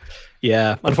other one.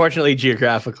 Yeah, unfortunately,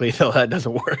 geographically, though, that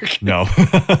doesn't work. No.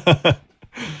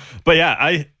 But yeah,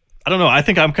 I don't know. I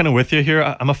think I'm kind of with you here.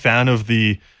 I'm a fan of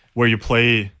where you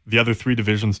play the other 3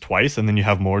 divisions twice and then you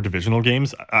have more divisional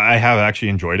games. I have actually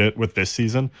enjoyed it with this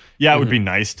season. Yeah, it would be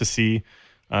nice to see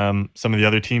some of the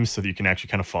other teams so that you can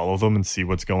actually kind of follow them and see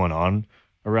what's going on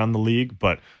around the league.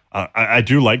 But I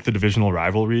do like the divisional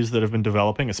rivalries that have been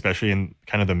developing, especially in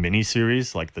kind of the mini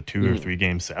series, like the 2 or 3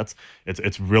 game sets.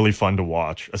 It's really fun to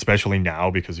watch, especially now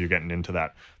because you're getting into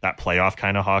that playoff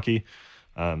kind of hockey.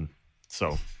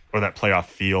 Or that playoff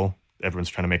feel. Everyone's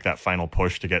trying to make that final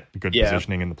push to get good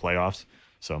positioning in the playoffs.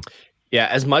 So yeah,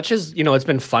 as much as it's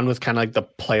been fun with kind of like the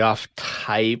playoff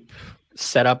type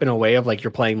setup in a way of like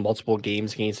you're playing multiple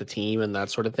games against a team and that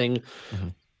sort of thing.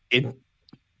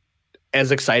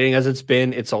 as exciting as it's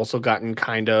been, it's also gotten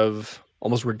kind of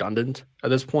almost redundant at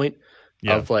this point.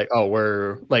 Yeah. Of like, oh,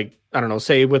 we're like, I don't know,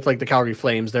 say with like the Calgary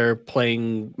Flames, they're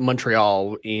playing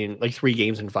Montreal in like 3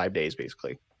 games in 5 days,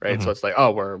 basically. Right. Mhm. So it's like,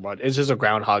 oh, it's just a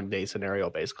Groundhog Day scenario,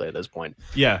 basically, at this point.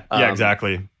 Yeah,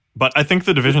 exactly. But I think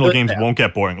the divisional games yeah. won't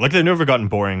get boring. Like, they've never gotten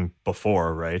boring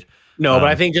before, right? No, but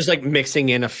I think just like mixing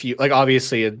in a few, like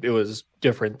obviously it was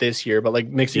different this year, but like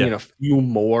mixing in a few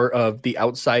more of the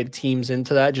outside teams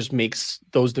into that just makes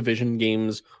those division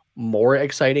games more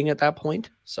exciting at that point.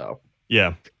 So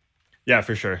yeah,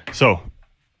 for sure. So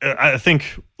I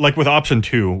think like with option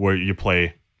 2, where you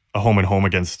play a home and home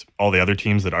against all the other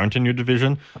teams that aren't in your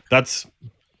division, that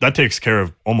takes care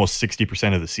of almost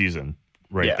 60% of the season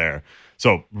right there.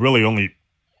 So really only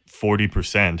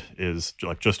 40% is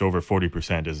like just over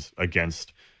 40% is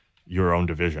against your own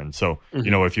division. So,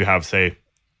 you know, if you have,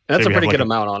 that's a pretty good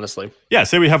amount, honestly. Yeah.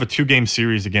 Say we have a 2-game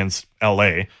series against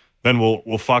LA, then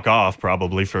we'll fuck off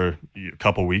probably for a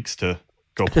couple weeks to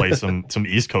go play some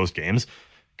East Coast games,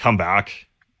 come back,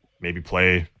 maybe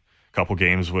play a couple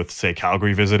games with, say,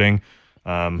 Calgary visiting.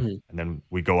 And then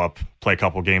we go up, play a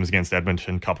couple games against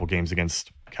Edmonton, couple games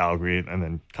against Calgary, and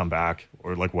then come back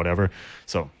or like whatever.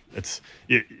 So it's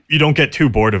you don't get too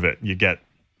bored of it. You get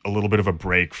a little bit of a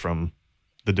break from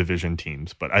the division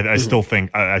teams, but I still think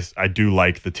I do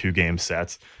like the 2-game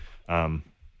sets, and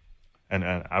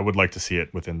I would like to see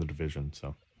it within the division.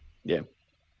 So yeah,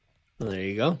 there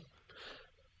you go.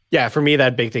 Yeah, for me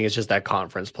that big thing is just that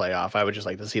conference playoff. I would just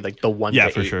like to see like the 1 to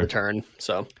 8 return.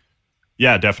 So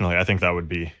yeah, definitely, I think that would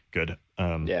be good.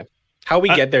 Yeah, how we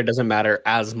get there doesn't matter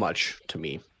as much to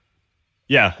me.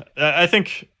 Yeah, I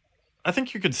think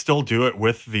you could still do it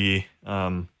with the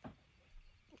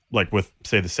like with,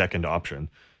 say, the second option.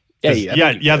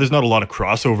 Yeah, there's not a lot of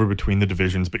crossover between the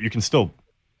divisions, but you can still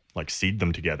like seed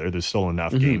them together. There's still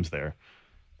enough games there.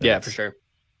 Yeah, for sure.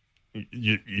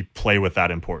 You play with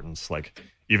that importance. Like,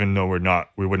 even though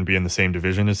we wouldn't be in the same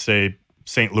division as, say,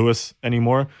 St. Louis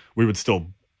anymore, we would still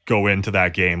go into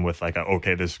that game with like,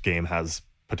 okay, this game has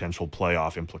potential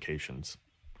playoff implications.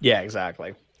 Yeah,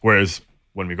 exactly. Whereas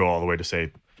when we go all the way to,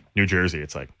 say, New Jersey,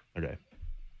 it's like, okay,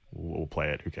 we'll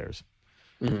play it. Who cares?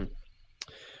 Okay,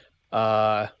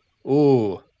 I'm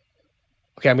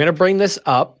gonna bring this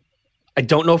up. I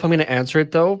don't know if I'm gonna answer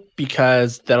it though,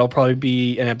 because that'll probably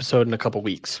be an episode in a couple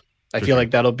weeks. I feel like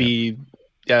that'll be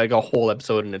like a whole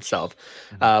episode in itself.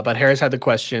 But Harris had the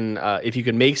question: if you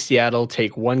could make Seattle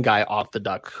take one guy off the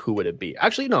Duck, who would it be?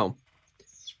 Actually, no.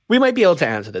 We might be able to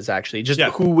answer this. Actually, just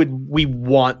who would we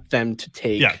want them to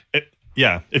take?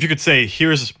 Yeah. If you could say,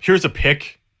 here's a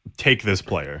pick, take this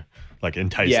player, like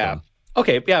entice them.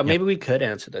 Okay, maybe we could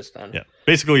answer this then. Yeah.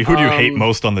 Basically, who do you hate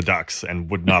most on the Ducks and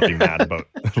would not be mad about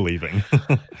leaving?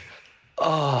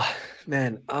 Oh,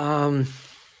 man.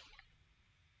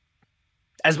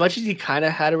 As much as he kind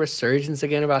of had a resurgence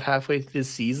again about halfway through this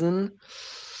season,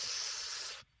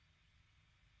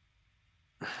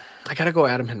 I got to go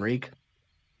Adam Henrique.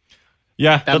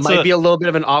 Yeah. That might be a little bit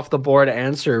of an off-the-board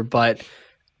answer, but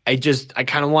I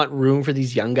kind of want room for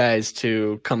these young guys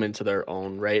to come into their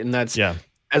own, right? And that's...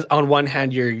 As on one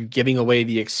hand, you're giving away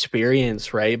the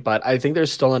experience, right? But I think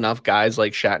there's still enough guys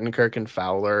like Shattenkirk and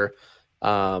Fowler,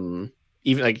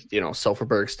 even like, you know,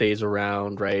 Silverberg stays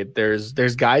around, right? There's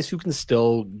guys who can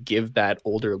still give that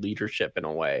older leadership in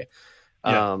a way.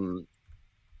 I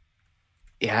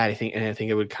think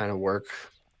it would kind of work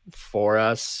for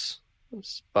us.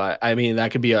 But I mean,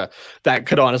 that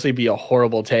could honestly be a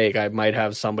horrible take. I might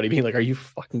have somebody being like, "Are you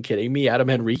fucking kidding me, Adam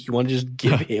Henrique? You want to just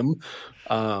give him?"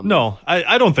 No,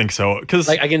 I don't think so. Because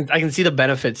like I can see the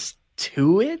benefits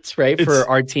to it, right, for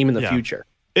our team in the future.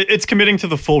 It's committing to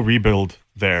the full rebuild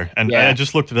there, and I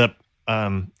just looked it up.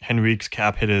 Henrique's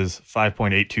cap hit is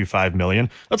 $5.825 million.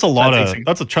 That's a lot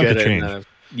that's a chunk of change.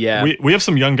 We have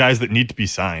some young guys that need to be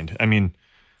signed. I mean,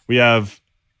 we have,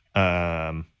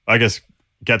 I guess,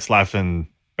 Getzlaff and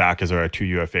Back as our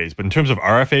 2 UFAs. But in terms of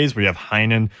RFAs, we have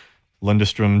Heinen,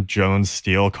 Lindstrom, Jones,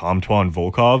 Steele, Comtois, and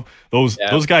Volkov. Those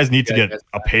guys need to get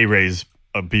a pay raise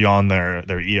beyond their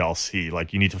ELC.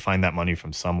 Like, you need to find that money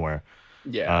from somewhere.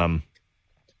 Yeah.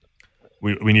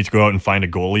 We need to go out and find a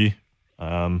goalie,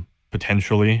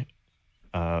 potentially.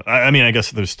 I mean, I guess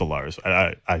there's Stolarz.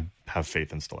 I have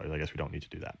faith in Stolarz. I guess we don't need to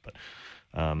do that. But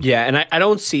and I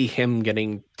don't see him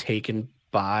getting taken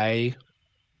by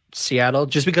Seattle,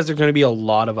 just because there's going to be a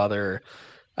lot of other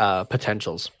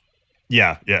potentials.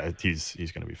 Yeah, he's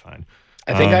going to be fine.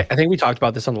 I think we talked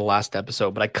about this on the last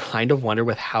episode, but I kind of wonder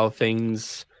with how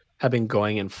things have been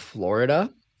going in Florida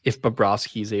if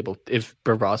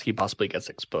Bobrovsky possibly gets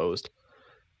exposed,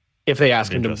 if they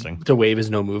ask him to waive his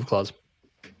no move clause.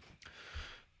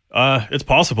 It's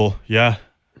possible. Yeah.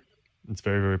 It's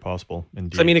very, very possible.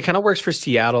 Indeed. So, I mean, it kind of works for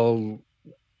Seattle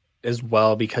as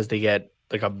well because they get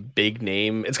like a big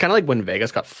name. It's kind of like when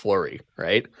Vegas got Fleury,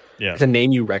 right? Yeah. It's a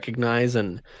name you recognize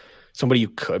and somebody you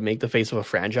could make the face of a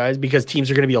franchise because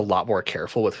teams are going to be a lot more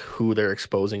careful with who they're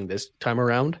exposing this time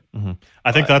around. Mm-hmm.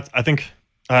 I think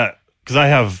because I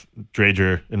have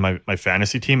Drager in my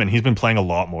fantasy team and he's been playing a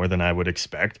lot more than I would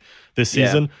expect this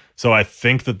season. So I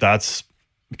think that's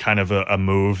kind of a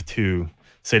move to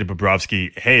say to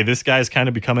Bobrovsky, hey, this guy's kind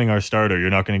of becoming our starter. You're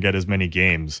not going to get as many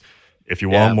games. If you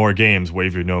want more games,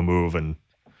 waive your no move, and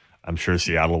I'm sure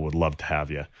Seattle would love to have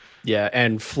you. Yeah,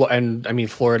 and I mean,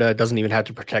 Florida doesn't even have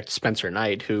to protect Spencer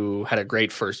Knight, who had a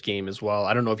great first game as well.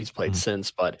 I don't know if he's played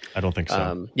since, but I don't think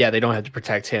so. Yeah, they don't have to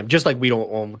protect him, just like we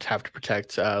won't have to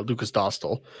protect Lucas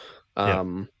Dostal.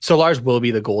 So Lars will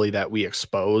be the goalie that we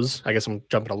expose. I guess I'm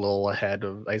jumping a little ahead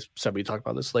of. I said we talk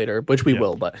about this later, which we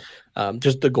will, but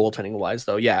just the goaltending wise,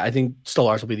 though, yeah, I think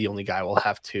Stolarz will be the only guy we'll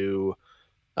have to.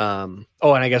 And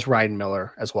I guess Ryan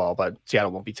Miller as well, but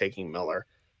Seattle won't be taking Miller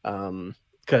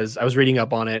because I was reading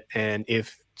up on it, and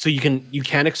you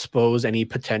can expose any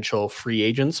potential free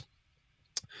agents,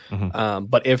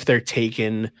 but if they're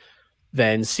taken,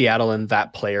 then Seattle and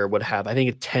that player would have, I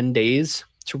think, 10 days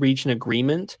to reach an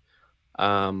agreement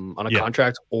on a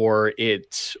contract, or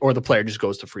the player just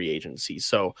goes to free agency.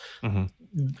 So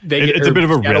it's a bit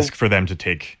of a risk for them to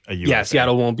take a UFA. Yeah,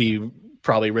 Seattle won't be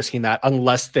probably risking that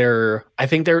unless I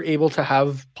think they're able to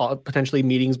have potentially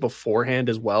meetings beforehand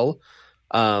as well.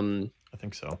 I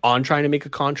think so. On trying to make a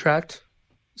contract.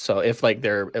 So if like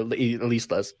they're at least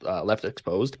less left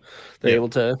exposed, they're able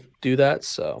to do that.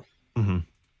 So that'll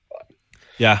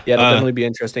definitely be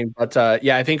interesting. But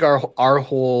I think our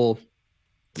whole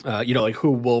like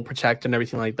who will protect and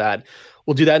everything like that,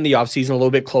 we'll do that in the offseason a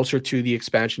little bit closer to the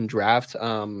expansion draft. I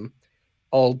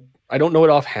don't know it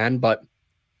offhand, but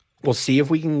we'll see if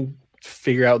we can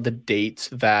figure out the dates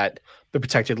that the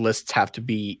protected lists have to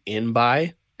be in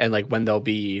by and like when they'll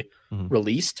be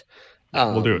released.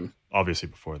 We'll do it obviously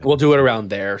before then. We'll do it around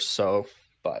there. So,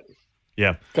 but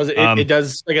yeah, because it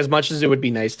does, like, as much as it would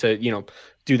be nice to,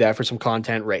 do that for some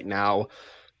content right now,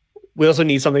 we also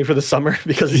need something for the summer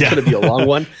because it's going to be a long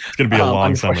one. It's going to be a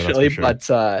long summer, that's for sure. But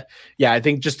I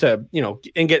think just to,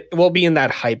 and we'll be in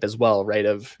that hype as well, right?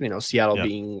 Of, Seattle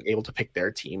being able to pick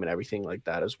their team and everything like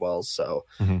that as well. So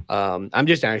I'm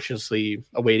just anxiously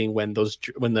awaiting when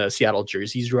the Seattle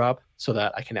jerseys drop so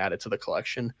that I can add it to the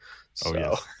collection. So. Oh,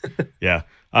 yes. Yeah.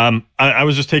 I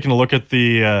was just taking a look at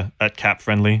at Cap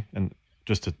Friendly and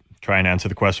just to try and answer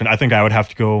the question. I think I would have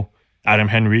to go Adam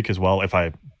Henrique as well if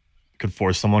I could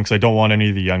force someone, because I don't want any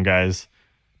of the young guys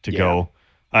to go.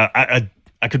 I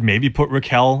could maybe put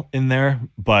Raquel in there,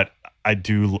 but I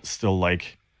do still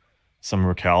like some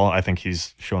Raquel. I think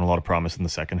he's shown a lot of promise in the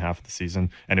second half of the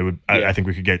season, and I think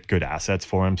we could get good assets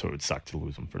for him, so it would suck to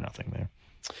lose him for nothing there.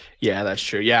 Yeah, that's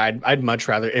true. Yeah, I'd much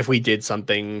rather, if we did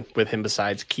something with him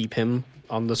besides keep him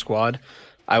on the squad,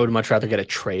 I would much rather get a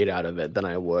trade out of it than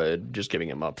I would just giving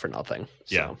him up for nothing.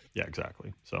 So. Yeah,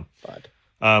 exactly. So, but.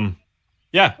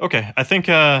 Yeah, okay. I think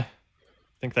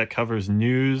that covers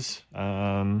news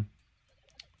there,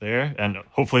 and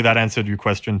hopefully that answered your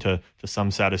question to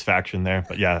some satisfaction there.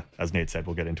 But yeah, as Nate said,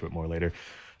 we'll get into it more later.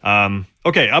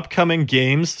 Okay, upcoming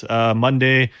games,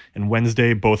 Monday and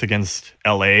Wednesday, both against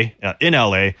LA, in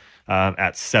LA,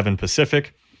 at 7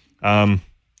 Pacific.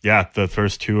 The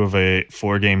first two of a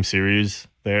 4-game series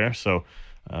there. So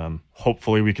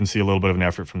hopefully we can see a little bit of an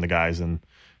effort from the guys in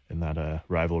that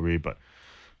rivalry. But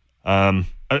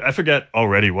I forget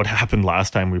already what happened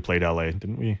last time we played LA.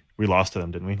 Didn't we? We lost to them,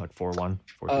 didn't we? Like 4-1,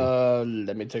 4-2.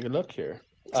 Let me take a look here.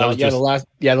 So the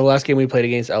last game we played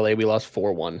against LA, we lost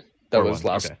 4-1. That was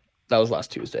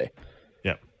last Tuesday.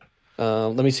 Yeah.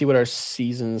 Let me see what our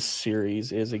season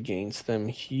series is against them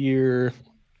here.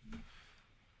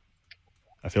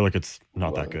 I feel like it's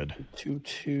not that good.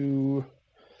 2-2.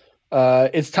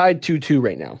 It's tied 2-2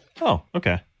 right now. Oh,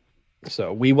 okay.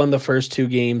 So we won the first 2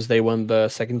 games. They won the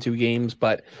second 2 games.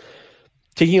 But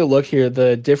taking a look here,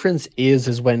 the difference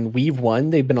is when we've won,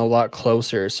 they've been a lot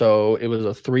closer. So it was a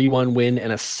 3-1 win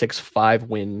and a 6-5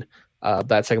 win.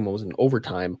 That second one was in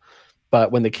overtime.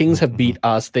 But when the Kings have beat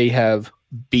us, they have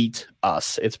beat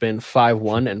us. It's been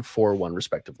 5-1 and 4-1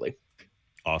 respectively.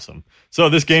 Awesome. So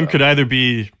this game could either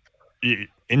be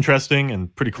interesting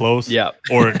and pretty close,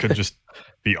 or it could just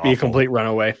be awful. Be a complete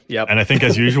runaway. Yep. And I think,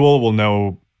 as usual, we'll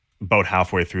know about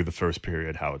halfway through the first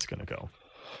period how it's going to go.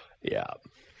 Yeah,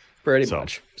 pretty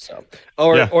much. So,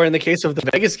 or in the case of the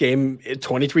Vegas game,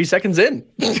 23 seconds in.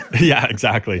 Yeah,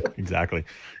 exactly.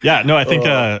 Yeah, no, I think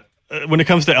when it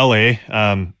comes to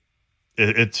LA,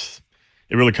 it's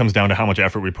it really comes down to how much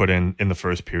effort we put in the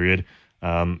first period.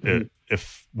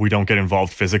 If we don't get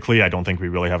involved physically, I don't think we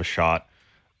really have a shot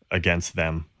against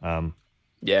them.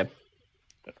 Yeah.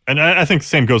 And I think the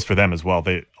same goes for them as well.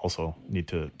 They also need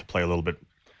to play a little bit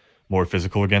more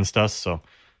physical against us. So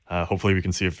hopefully we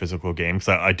can see a physical game, because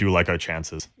I do like our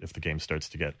chances if the game starts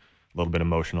to get a little bit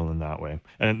emotional in that way.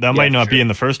 And that might not be in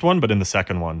the first one, but in the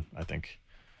second one, I think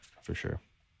for sure.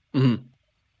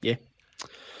 Yeah.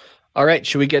 All right.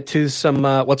 Should we get to some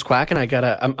what's quacking?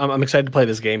 I'm excited to play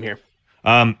this game here.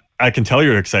 I can tell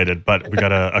you're excited, but we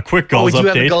got a quick we goals do update.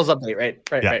 have the goals update, right?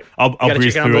 Yeah, Right. I'll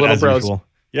breeze through it as bros. usual.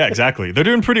 Yeah, exactly. They're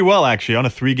doing pretty well, actually, on a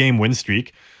 3-game win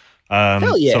streak.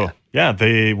 Hell yeah. So, yeah,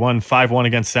 they won 5-1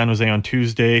 against San Jose on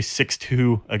Tuesday,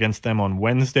 6-2 against them on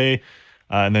Wednesday,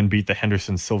 and then beat the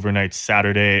Henderson Silver Knights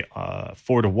Saturday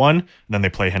 4-1. And then they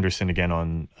play Henderson again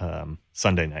on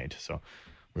Sunday night. So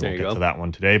we won't get to that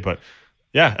one today. But,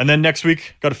 yeah, and then next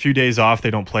week, got a few days off.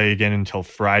 They don't play again until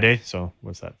Friday. So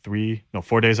what's that,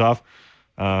 4 days off?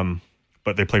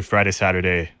 But they play Friday,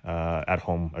 Saturday at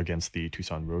home against the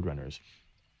Tucson Roadrunners.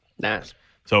 Nice.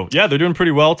 So, yeah, they're doing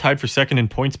pretty well. Tied for second in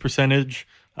points percentage.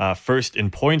 First in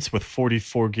points with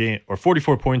 44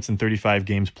 points in 35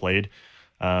 games played.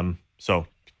 So,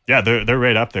 yeah, they're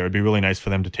right up there. It'd be really nice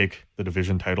for them to take the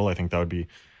division title. I think that would be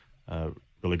a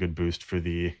really good boost for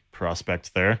the prospects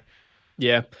there.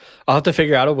 Yeah. I'll have to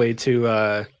figure out a way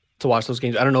to watch those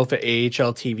games. I don't know if the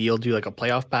AHL TV will do like a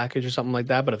playoff package or something like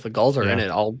that, but if the Gulls are in it,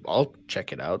 I'll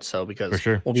check it out. So because for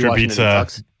sure. we'll be watching the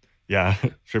Ducks. Yeah,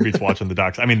 sure beats watching the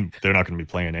Ducks. I mean, they're not going to be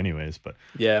playing anyways, but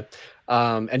yeah.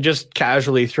 And just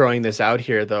casually throwing this out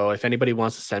here, though, if anybody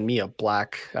wants to send me a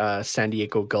black San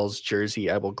Diego Gulls jersey,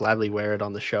 I will gladly wear it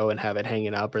on the show and have it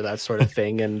hanging up or that sort of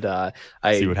thing. And I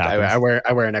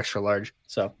wear an extra large.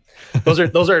 So those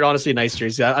are honestly nice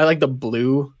jerseys. I like the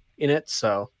blue in it.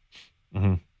 So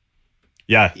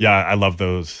yeah, I love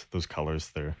those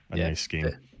colors. They're a nice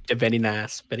scheme. They're very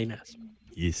nice, very nice.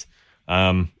 Yes.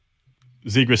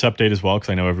 Zegras update as well,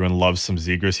 because I know everyone loves some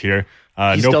Zegras here.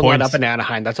 He's no still points not up in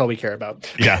Anaheim. That's all we care about.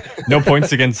 Yeah, no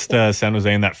points against San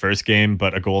Jose in that first game,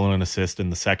 but a goal and an assist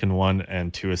in the second one,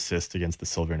 and 2 assists against the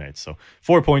Silver Knights. So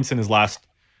 4 points in his last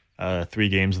 3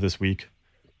 games this week.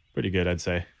 Pretty good, I'd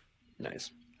say.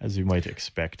 Nice. As you might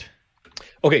expect.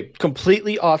 Okay,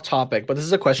 completely off topic, but this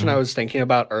is a question I was thinking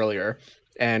about earlier,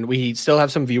 and we still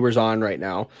have some viewers on right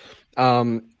now.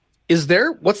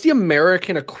 What's the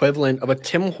American equivalent of a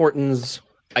Tim Hortons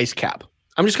ice cap?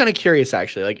 I'm just kind of curious,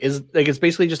 actually. It's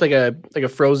basically just like a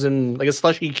frozen, like a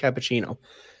slushy cappuccino.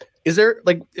 Is there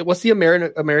what's the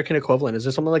American equivalent? Is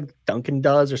there something like Dunkin'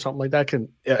 does or something like that?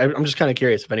 I'm just kind of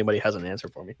curious if anybody has an answer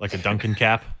for me. Like a Dunkin'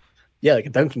 cap? Yeah, like a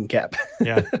Dunkin' cap.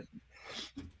 Yeah.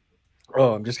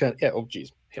 Oh, I'm just kind of Oh,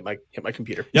 geez, hit my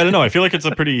computer. Yeah, I feel like it's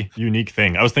a pretty unique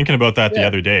thing. I was thinking about that the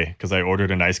other day because I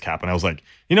ordered an ice cap and I was like,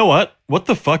 you know what? What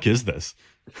the fuck is this?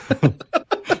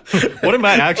 What am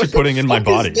I actually putting in my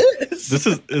body?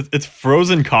 It's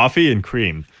frozen coffee and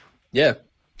cream. Yeah,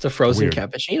 it's a frozen Weird.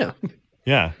 cappuccino.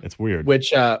 Yeah, it's weird.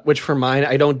 Which for mine,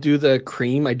 I don't do the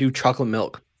cream. I do chocolate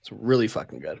milk. It's really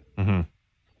fucking good.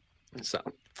 So,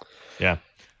 yeah.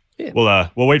 We'll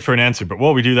wait for an answer, but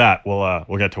while we do that,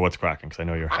 we'll get to what's cracking because I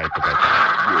know you're hyped about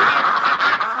that.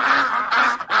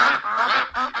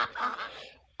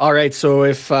 All right, so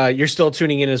if you're still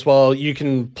tuning in as well, you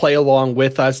can play along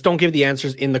with us. Don't give the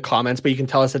answers in the comments, but you can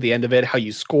tell us at the end of it how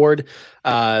you scored.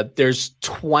 There's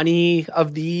 20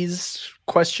 of these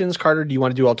questions. Carter, do you want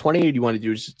to do all 20 or do you want to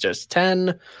do just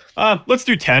 10? Let's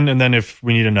do 10, and then if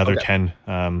we need another 10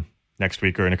 next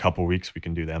week or in a couple weeks, we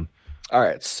can do them. All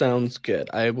right, sounds good.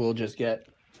 I will just get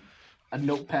a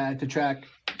notepad to track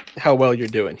how well you're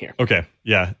doing here. Okay,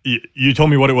 yeah. You told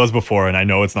me what it was before, and I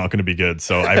know it's not going to be good,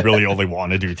 so I really only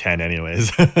want to do 10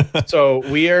 anyways. So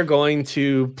we are going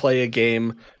to play a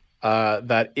game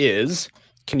that is,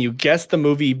 can you guess the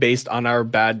movie based on our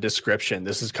bad description?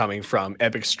 This is coming from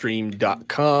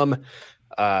epicstream.com,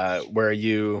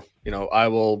 where I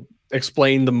will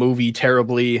explain the movie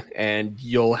terribly, and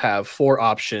you'll have 4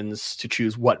 options to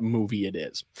choose what movie it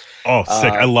is. Oh,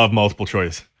 sick. I love multiple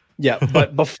choice. Yeah,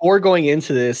 but before going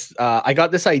into this, I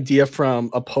got this idea from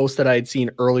a post that I had seen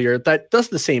earlier that does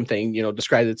the same thing,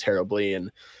 describes it terribly, and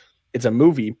it's a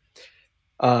movie.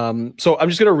 So I'm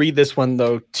just going to read this one,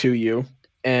 though, to you,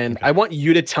 and I want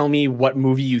you to tell me what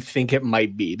movie you think it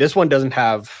might be. This one doesn't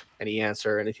have any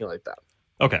answer or anything like that.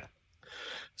 Okay.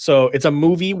 So it's a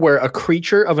movie where a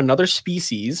creature of another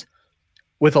species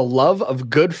with a love of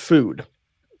good food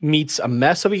meets a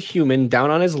mess of a human down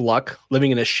on his luck,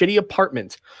 living in a shitty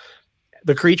apartment.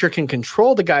 The creature can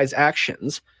control the guy's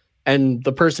actions, and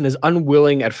the person is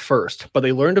unwilling at first, but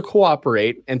they learn to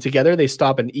cooperate, and together they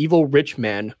stop an evil rich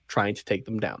man trying to take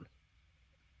them down.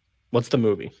 What's the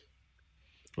movie?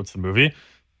 What's the movie?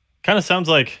 Kind of sounds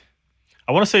like,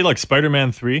 I want to say like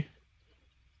Spider-Man 3.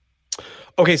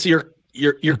 Okay, so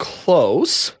you're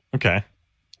close. Okay.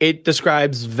 It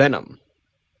describes Venom.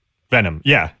 Venom.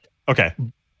 Yeah. Okay.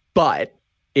 But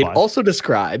it also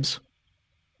describes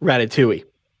Ratatouille.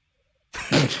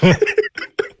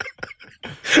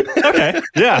 Okay.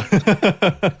 Yeah.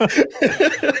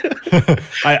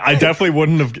 I definitely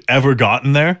wouldn't have ever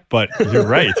gotten there, but you're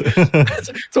right.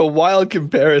 It's a wild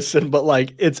comparison, but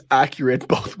like it's accurate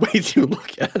both ways you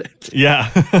look at it. Yeah.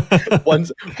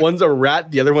 one's a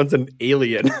rat, the other one's an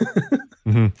alien.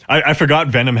 Mm-hmm. I forgot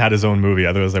Venom had his own movie,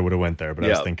 otherwise I would have went there, but I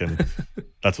was thinking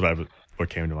that's what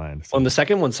came to mind. So. Well, and the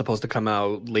second one's supposed to come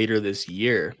out later this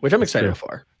year, which I'm excited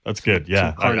for. That's good.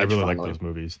 Yeah. I really like those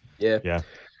movies. Yeah. Yeah.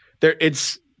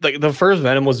 It's like the first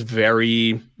Venom was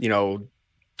very,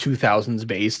 2000s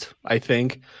based, I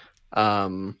think.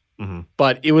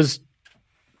 But it was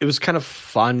kind of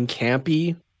fun,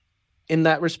 campy in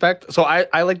that respect. So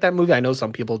I like that movie. I know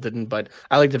some people didn't, but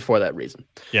I liked it for that reason.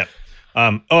 Yeah.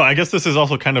 I guess this is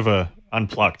also kind of a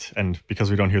unplugged, and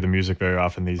because we don't hear the music very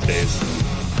often these days.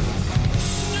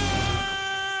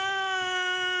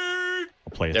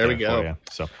 I'll play it there we go. For you,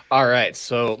 so. All right,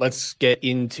 so let's get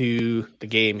into the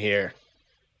game here.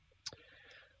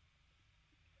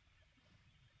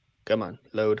 Come on,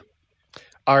 load.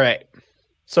 All right.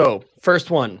 So,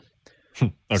 first one.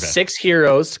 Okay. 6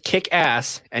 heroes kick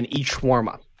ass and eat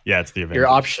shawarma. Yeah, it's the Avengers. Your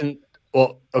option.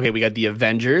 Well, okay, we got the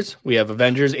Avengers. We have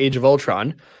Avengers Age of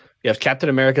Ultron. We have Captain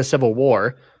America Civil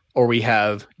War. Or we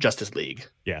have Justice League.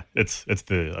 Yeah, it's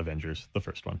the Avengers, the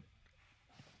first one.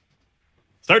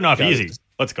 Starting off easy.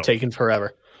 Let's go. Taking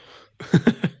forever.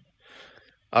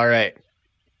 All right.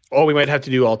 Oh, we might have to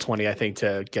do all 20, I think,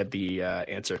 to get the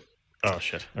answer. Oh,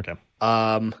 shit. Okay.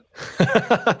 A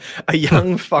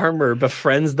young farmer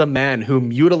befriends the man who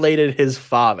mutilated his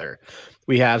father.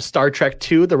 We have Star Trek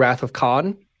II, The Wrath of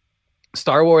Khan,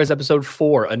 Star Wars Episode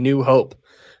 4, A New Hope,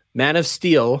 Man of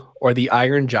Steel, or The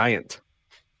Iron Giant.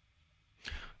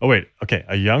 Oh, wait. Okay.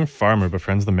 A young farmer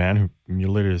befriends the man who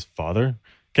mutilated his father.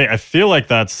 Okay. I feel like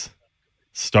that's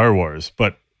Star Wars,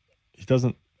 but he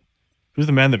doesn't. Who's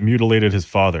the man that mutilated his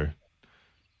father?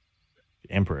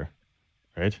 The Emperor,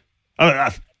 right?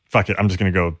 Fuck it. I'm just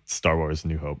going to go Star Wars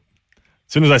New Hope.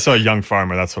 As soon as I saw a young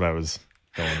farmer, that's what I was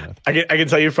going with. I can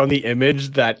tell you from the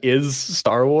image that is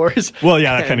Star Wars. Well,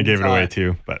 yeah, that kind of gave it away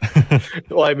too. But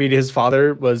well, I mean, his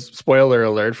father was, spoiler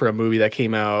alert, for a movie that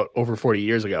came out over 40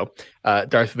 years ago,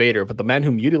 Darth Vader. But the man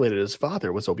who mutilated his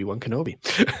father was Obi-Wan Kenobi.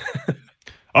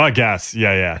 Oh, I guess.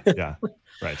 Yeah.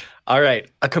 Right. All right.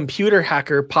 A computer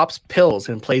hacker pops pills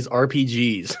and plays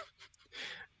RPGs.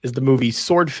 Is the movie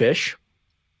Swordfish,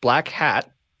 Black Hat,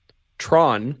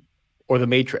 Tron, or The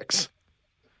Matrix?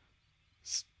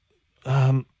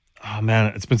 Oh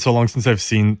man, it's been so long since I've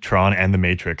seen Tron and The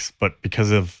Matrix, but because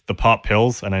of the pop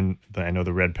pills, and I know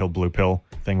the red pill, blue pill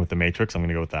thing with The Matrix, I'm going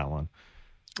to go with that one.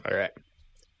 All right.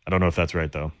 I don't know if that's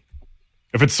right, though.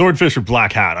 If it's Swordfish or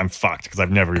Black Hat, I'm fucked, because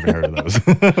I've never even heard of those.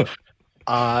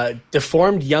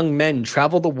 Deformed young men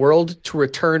travel the world to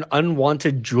return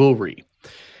unwanted jewelry.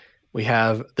 We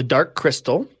have The Dark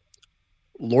Crystal,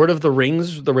 Lord of the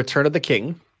Rings, The Return of the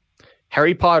King,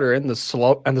 Harry Potter and the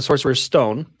Sorcerer's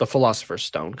Stone, the Philosopher's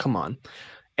Stone, come on,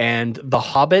 and The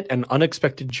Hobbit, An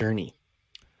Unexpected Journey.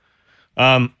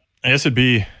 I guess it'd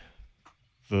be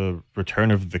The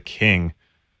Return of the King,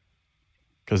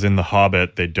 because in The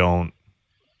Hobbit they're not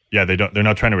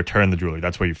trying to return the jewelry.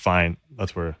 That's where they find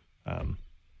the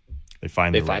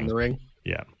ring.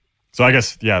 Yeah. So I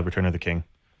guess, Return of the King.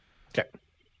 Okay.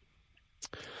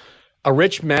 A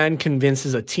rich man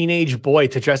convinces a teenage boy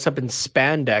to dress up in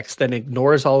spandex, then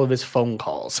ignores all of his phone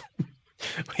calls.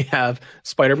 We have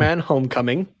Spider-Man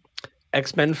Homecoming,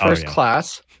 X-Men First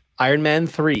Class, Iron Man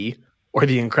 3, or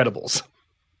The Incredibles.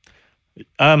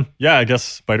 I guess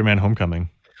Spider-Man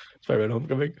Homecoming. Spider-Man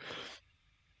Homecoming.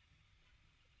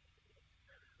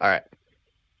 All right.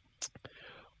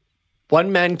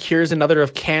 One man cures another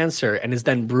of cancer and is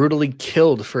then brutally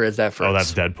killed for his efforts. Oh,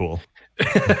 that's Deadpool.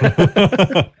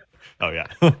 Oh, yeah.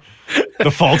 The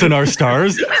Fault in Our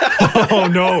Stars? Oh,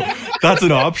 no. That's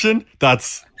an option?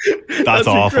 That's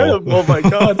awful. Incredible. Oh, my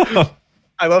God.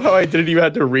 I love how I didn't even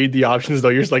have to read the options, though.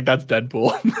 You're just like, that's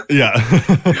Deadpool. Yeah.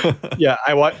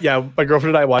 My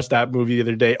girlfriend and I watched that movie the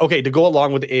other day. Okay, to go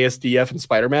along with the ASDF and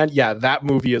Spider-Man, that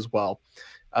movie as well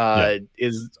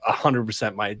is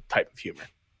 100% my type of humor.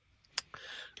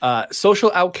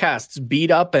 Social outcasts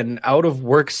beat up an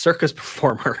out-of-work circus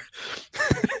performer.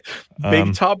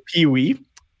 Big Top Pee-wee,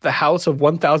 The House of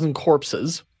 1,000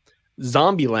 Corpses,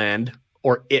 Zombieland,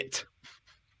 or It?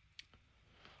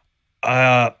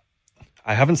 I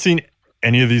haven't seen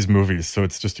any of these movies, so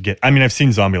it's just I've seen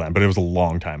Zombieland, but it was a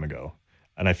long time ago.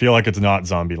 And I feel like it's not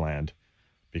Zombieland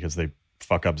because they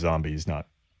fuck up zombies, not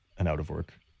an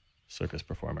out-of-work circus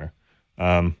performer.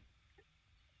 I'll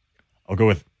go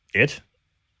with It.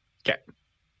 Okay.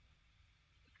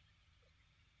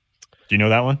 Do you know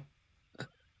that one?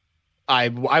 I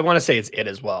want to say it's It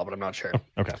as well, but I'm not sure. Oh,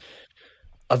 okay.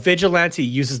 A vigilante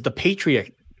uses the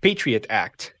Patriot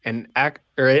Act and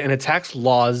attacks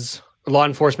law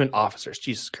enforcement officers.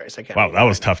 Jesus Christ, I can't. Wow, that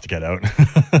was tough to get out.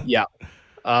 Yeah.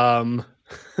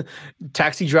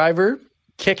 Taxi Driver,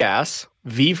 Kick-Ass,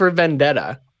 V for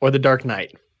Vendetta, or The Dark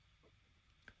Knight?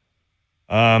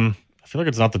 I feel like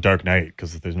it's not The Dark Knight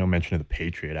because there's no mention of the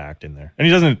Patriot Act in there. And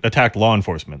he doesn't attack law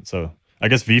enforcement. So I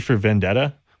guess V for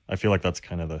Vendetta. I feel like that's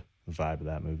kind of the vibe of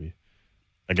that movie.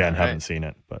 Again, haven't seen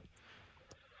it, but.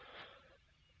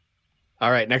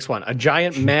 All right, next one. A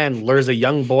giant man lures a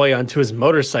young boy onto his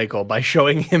motorcycle by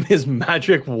showing him his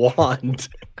magic wand.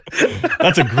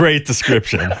 That's a great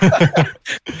description.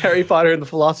 Harry Potter and the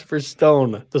Philosopher's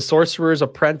Stone, The Sorcerer's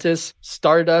Apprentice,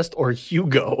 Stardust, or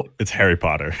Hugo? It's Harry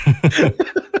Potter.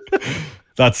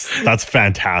 That's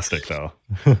fantastic, though.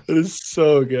 It is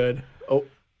so good. Oh,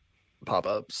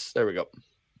 pop-ups. There we go.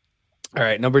 All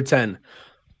right, number 10.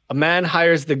 A man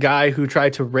hires the guy who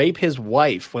tried to rape his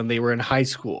wife when they were in high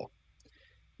school.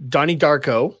 Donnie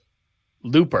Darko,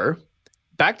 Looper,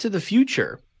 Back to the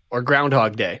Future, or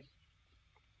Groundhog Day?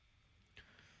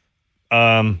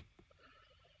 I've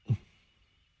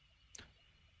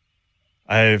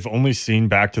only seen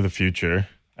Back to the Future,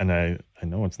 and I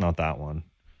know it's not that one.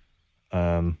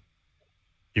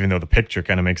 Even though the picture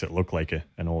kind of makes it look like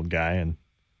an old guy, and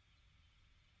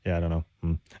yeah, I don't know.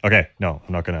 Okay, no,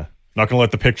 I'm not gonna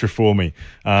let the picture fool me.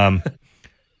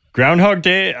 Groundhog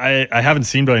Day, I haven't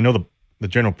seen, but I know the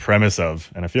general premise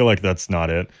of, and I feel like that's not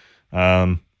it.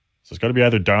 So it's got to be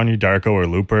either Donnie Darko or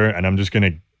Looper, and I'm just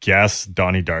gonna guess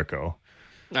Donnie Darko.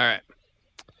 All right.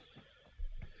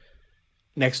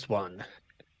 Next one.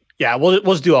 Yeah, we'll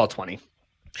just do all 20.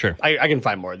 Sure. I can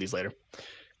find more of these later.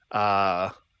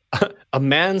 A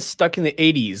man stuck in the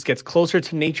 80s gets closer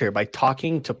to nature by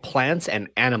talking to plants and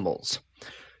animals.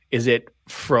 Is it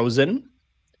Frozen,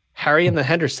 Harry and the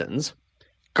Hendersons,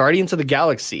 Guardians of the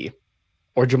Galaxy,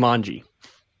 or Jumanji?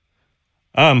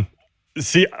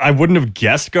 See, I wouldn't have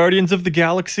guessed Guardians of the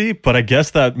Galaxy, but I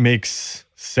guess that makes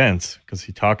sense because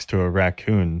he talks to a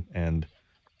raccoon and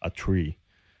a tree.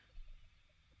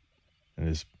 And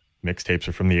his mixtapes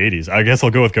are from the 80s. I guess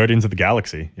I'll go with Guardians of the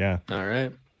Galaxy. Yeah. All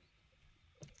right.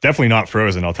 Definitely not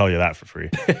Frozen. I'll tell you that for free.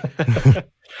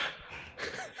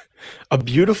 A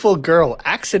beautiful girl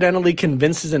accidentally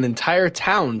convinces an entire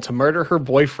town to murder her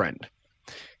boyfriend.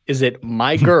 Is it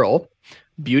My Girl,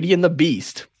 Beauty and the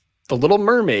Beast, The Little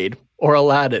Mermaid, or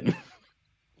Aladdin?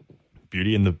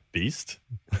 Beauty and the Beast?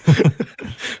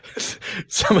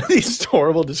 Some of these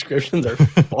horrible descriptions are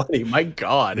funny. My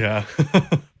God. Yeah.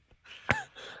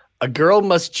 A girl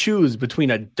must choose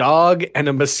between a dog and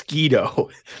a mosquito.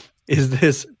 Is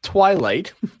this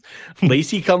Twilight,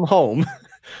 Lacey Come Home,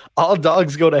 All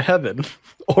Dogs Go to Heaven,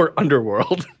 or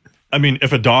Underworld? I mean,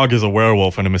 if a dog is a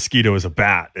werewolf and a mosquito is a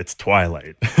bat, it's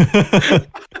Twilight.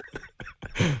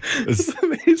 It's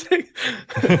amazing.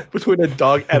 Between a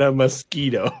dog and a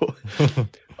mosquito.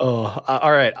 Oh,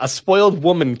 all right. A spoiled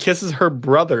woman kisses her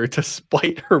brother to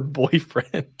spite her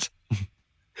boyfriend.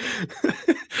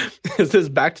 Is this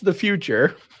Back to the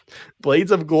Future,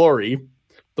 Blades of Glory,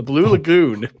 The Blue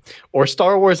Lagoon, or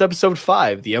Star Wars Episode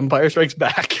 5, The Empire Strikes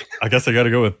Back? I guess I got to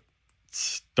go with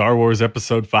Star Wars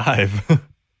Episode 5.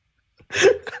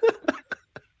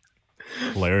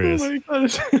 Hilarious. Oh my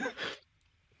gosh.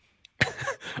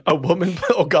 A woman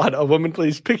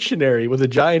plays Pictionary with a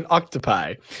giant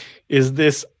octopi. Is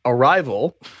this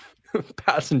Arrival,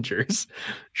 Passengers,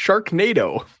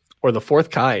 Sharknado, or The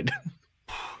Fourth Kind?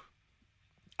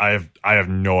 I have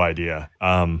no idea.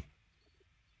 I'll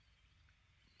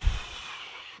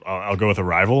go with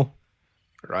Arrival.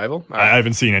 Arrival? All I right.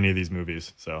 haven't seen any of these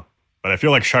movies, so, but I feel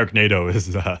like Sharknado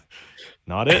is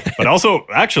not it. But also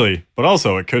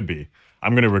it could be.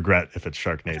 I'm going to regret if it's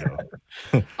Sharknado.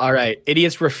 All right.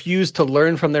 Idiots refuse to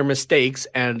learn from their mistakes,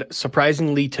 and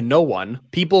surprisingly to no one,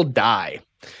 people die.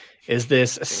 Is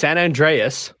this San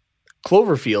Andreas,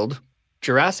 Cloverfield,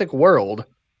 Jurassic World,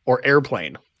 or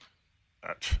Airplane?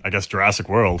 I guess Jurassic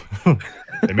World.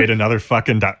 They made another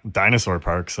fucking dinosaur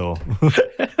park, so.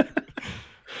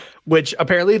 which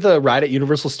apparently the ride at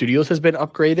Universal Studios has been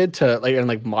upgraded to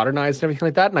like modernized and everything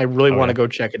like that. And I really want to go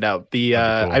check it out. The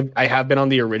Cool. I have been on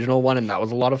the original one, and that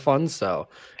was a lot of fun. So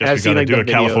Guess we got to do a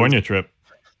California trip.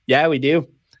 Yeah, we do.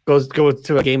 Go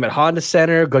to a game at Honda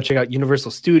Center. Go check out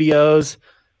Universal Studios,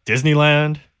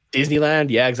 Disneyland.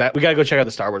 Yeah, exactly. We gotta go check out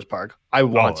the Star Wars park. I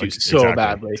want to so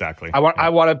badly. Exactly. I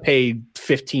want to pay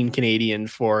 15 Canadian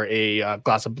for a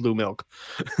glass of blue milk.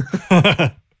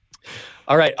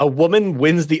 All right, a woman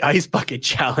wins the ice bucket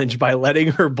challenge by letting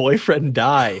her boyfriend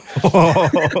die.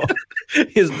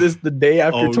 Is this The Day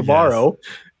After Tomorrow,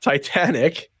 yes.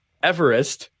 Titanic,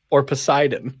 Everest, or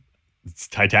Poseidon? It's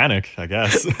Titanic, I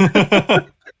guess.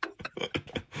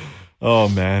 Oh,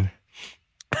 man.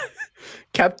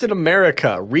 Captain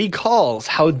America recalls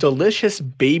how delicious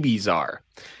babies are.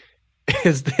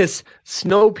 Is this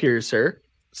Snowpiercer,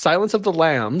 Silence of the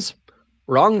Lambs,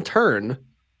 Wrong Turn,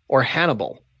 or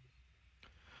Hannibal?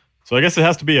 So I guess it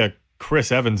has to be a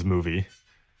Chris Evans movie,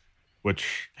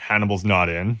 which Hannibal's not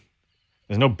in.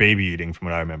 There's no baby eating from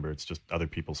what I remember. It's just other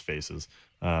people's faces.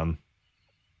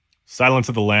 Silence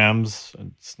of the Lambs,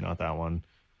 it's not that one.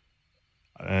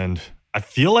 And I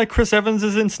feel like Chris Evans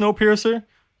is in Snowpiercer,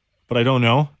 but I don't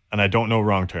know. And I don't know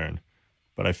Wrong Turn.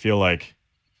 But I feel like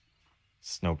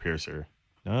Snowpiercer.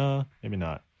 No, maybe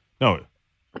not. No.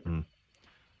 I don't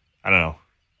know.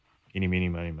 Eeny, meeny,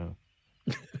 miny, moe.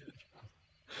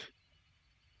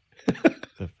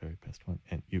 The very best one.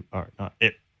 And you are not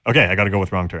it. Okay, I got to go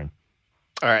with Wrong Turn.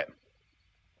 All right.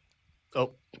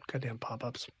 Oh, goddamn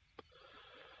pop-ups.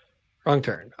 Wrong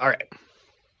Turn. All right.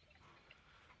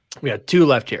 We got 2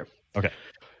 left here. Okay.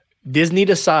 Disney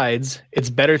decides it's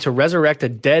better to resurrect a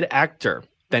dead actor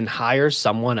than hire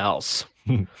someone else.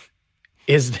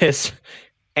 Is this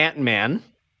Ant-Man,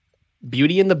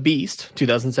 Beauty and the Beast,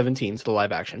 2017, so the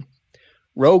live action,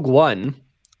 Rogue One,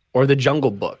 or The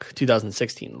Jungle Book,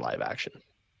 2016, live action?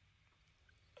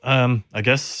 I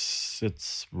guess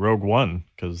it's Rogue One,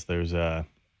 because there's a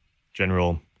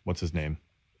General, what's his name?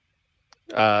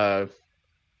 Grand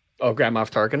Moff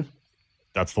Tarkin.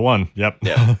 That's the one. Yep.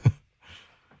 Yeah.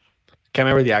 Can't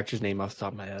remember the actor's name off the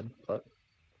top of my head, but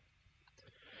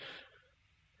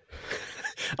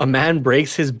a man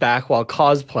breaks his back while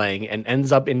cosplaying and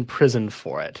ends up in prison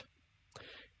for it.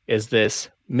 Is this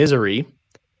Misery,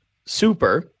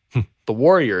 Super, The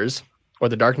Warriors, or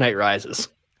The Dark Knight Rises?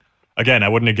 Again, I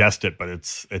wouldn't have guessed it, but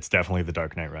it's definitely The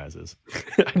Dark Knight Rises.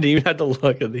 I didn't even have to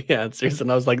look at the answers, and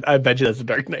I was like, I bet you that's The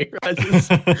Dark Knight Rises.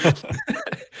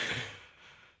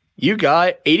 You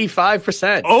got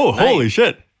 85%. Oh, nice. Holy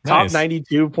shit. Top Nice.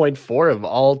 92.4 of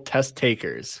all test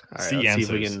takers. All right, see let's answers.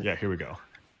 see if we can. Yeah, here we go.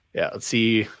 Yeah, let's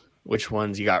see which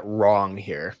ones you got wrong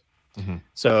here. Mm-hmm.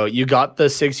 So you got the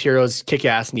 6 heroes,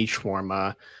 Kick-Ass and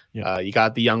Shawarma. Yeah. You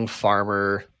got the young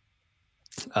farmer.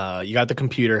 You got the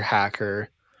computer hacker.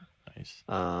 Nice.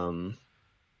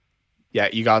 Yeah,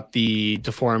 you got the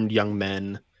deformed young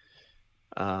men.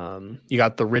 You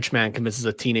got the rich man convinces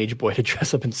a teenage boy to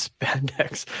dress up in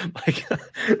spandex. Like,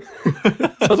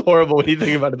 sounds horrible when you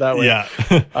think about it that way. Yeah.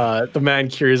 The man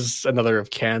cures another of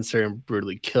cancer and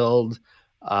brutally killed.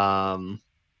 Social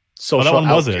that one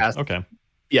was it? outcast, Okay.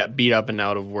 Yeah, beat up and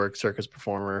out of work circus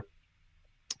performer.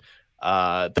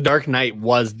 The Dark Knight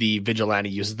was the vigilante,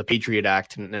 uses the Patriot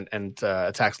Act and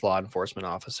attacks law enforcement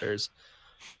officers.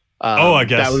 I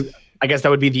guess. I guess that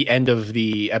would be the end of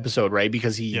the episode, right?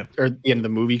 Because or the end of the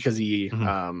movie, because he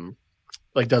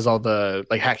like does all the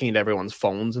like hacking into everyone's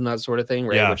phones and that sort of thing,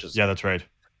 right? Yeah, Which is that's right.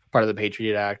 part of the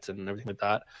Patriot Act and everything like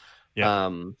that.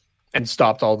 Yeah. And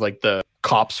stopped all like the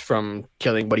cops from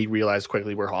killing what he realized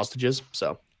quickly were hostages.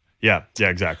 So yeah,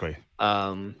 exactly.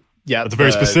 Yeah, it's a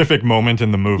very specific moment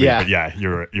in the movie, yeah. But yeah,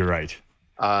 you're right.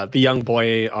 The young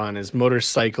boy on his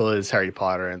motorcycle is Harry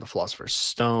Potter and the Philosopher's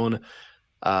Stone.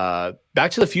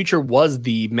 Back to the Future was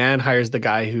the man hires the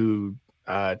guy who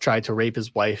tried to rape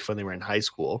his wife when they were in high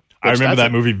school. I remember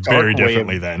that movie very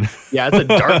differently then. Yeah, it's a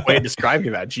dark way of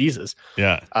describing that. Jesus.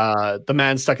 Yeah. The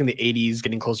man stuck in the 80s,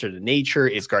 getting closer to nature,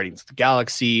 is Guardians of the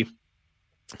Galaxy.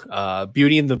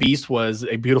 Beauty and the Beast was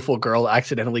a beautiful girl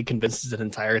accidentally convinces an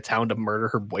entire town to murder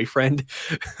her boyfriend.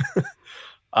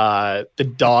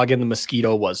 The dog and the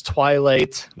mosquito was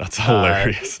Twilight. That's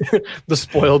hilarious. The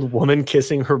spoiled woman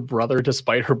kissing her brother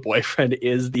despite her boyfriend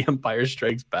is The Empire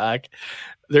Strikes Back.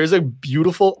 There's a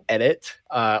beautiful edit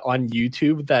on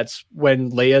YouTube that's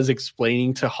when Leia's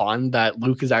explaining to Han that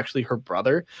Luke is actually her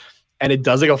brother. And it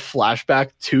does like a flashback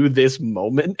to this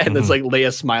moment. And it's like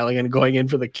Leia smiling and going in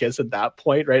for the kiss at that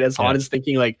point, right? As Han is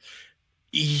thinking like,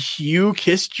 you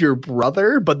kissed your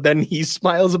brother, but then he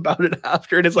smiles about it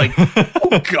after. And it's like,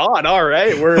 oh God, all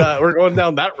right, we're going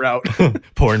down that route.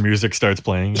 Porn music starts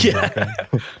playing. Yeah.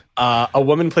 A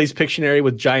Woman Plays Pictionary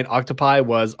with Giant Octopi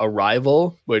was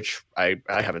Arrival, which I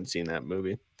haven't seen that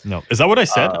movie. No. Is that what I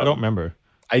said? I don't remember.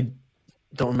 I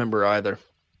don't remember either.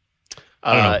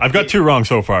 I don't know. I've got 2 wrong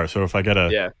so far. So if I get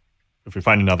if we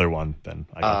find another one, then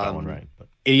I got that one right. But.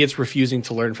 Idiots refusing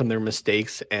to learn from their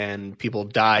mistakes and people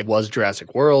die was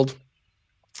Jurassic World.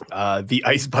 The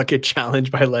Ice Bucket Challenge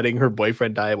by letting her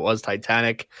boyfriend die was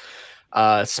Titanic.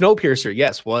 Snowpiercer,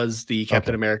 yes, was the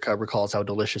Captain America Recalls How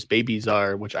Delicious Babies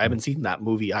Are, which I haven't seen that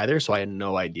movie either, so I had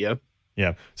no idea.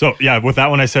 Yeah. So yeah, with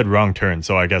that one I said Wrong Turn,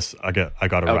 so I guess I got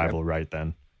Arrival right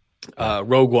then.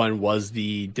 Rogue One was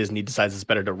the Disney decides it's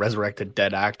better to resurrect a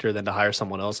dead actor than to hire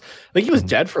someone else. I think he was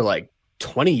dead for like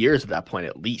 20 years at that point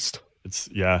at least.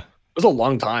 It was a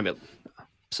long time.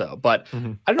 But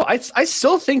I don't know. I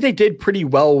still think they did pretty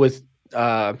well with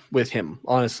him,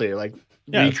 honestly. Like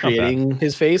recreating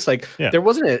his face. Like there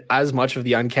wasn't as much of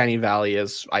the uncanny valley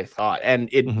as I thought, and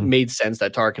it made sense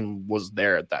that Tarkin was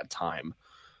there at that time.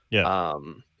 Yeah.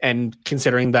 And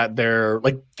considering that they're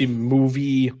like the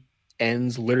movie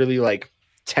ends literally like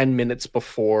 10 minutes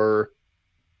before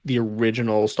the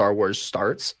original Star Wars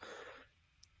starts,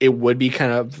 it would be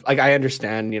kind of like, I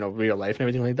understand, real life and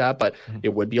everything like that, but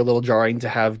it would be a little jarring to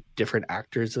have different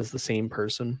actors as the same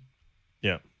person.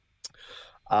 Yeah.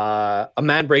 A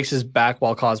man breaks his back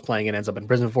while cosplaying and ends up in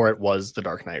prison for it was The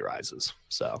Dark Knight Rises.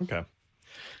 So okay.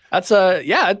 That's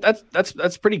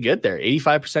pretty good there.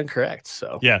 85% correct.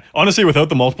 So yeah, honestly, without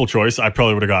the multiple choice, I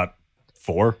probably would have got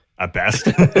 4 at best.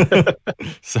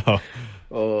 So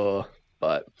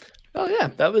that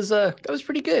was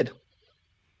pretty good.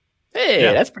 Hey,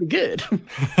 that's pretty good.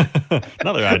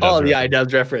 Another iDubbbz all the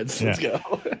iDubbbz reference. Let's go.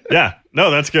 Yeah, no,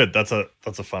 that's good. That's a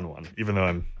fun one. Even though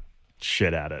I'm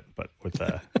shit at it, but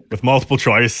with multiple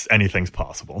choice, anything's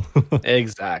possible.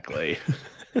 Exactly.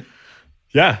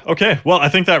 Yeah. Okay. Well, I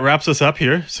think that wraps us up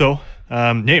here. So,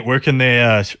 Nate, where can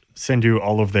they send you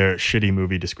all of their shitty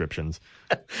movie descriptions?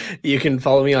 You can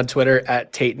follow me on Twitter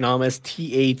at Tatenomas,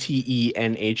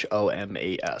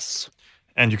 TATENHOMAS.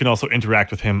 And you can also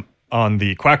interact with him on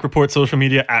the Quack Report social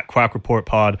media at Quack Report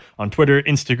Pod on Twitter,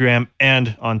 Instagram,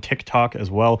 and on TikTok as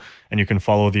well. And you can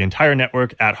follow the entire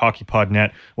network at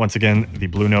HockeyPodNet. Once again, the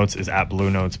Blue Notes is at Blue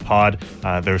Notes Pod.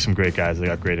 There are some great guys. They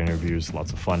got great interviews,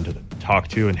 lots of fun to talk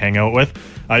to and hang out with.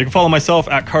 You can follow myself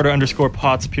at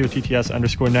Carter_Potts,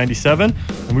 POTTS_97.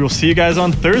 And we will see you guys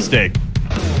on Thursday.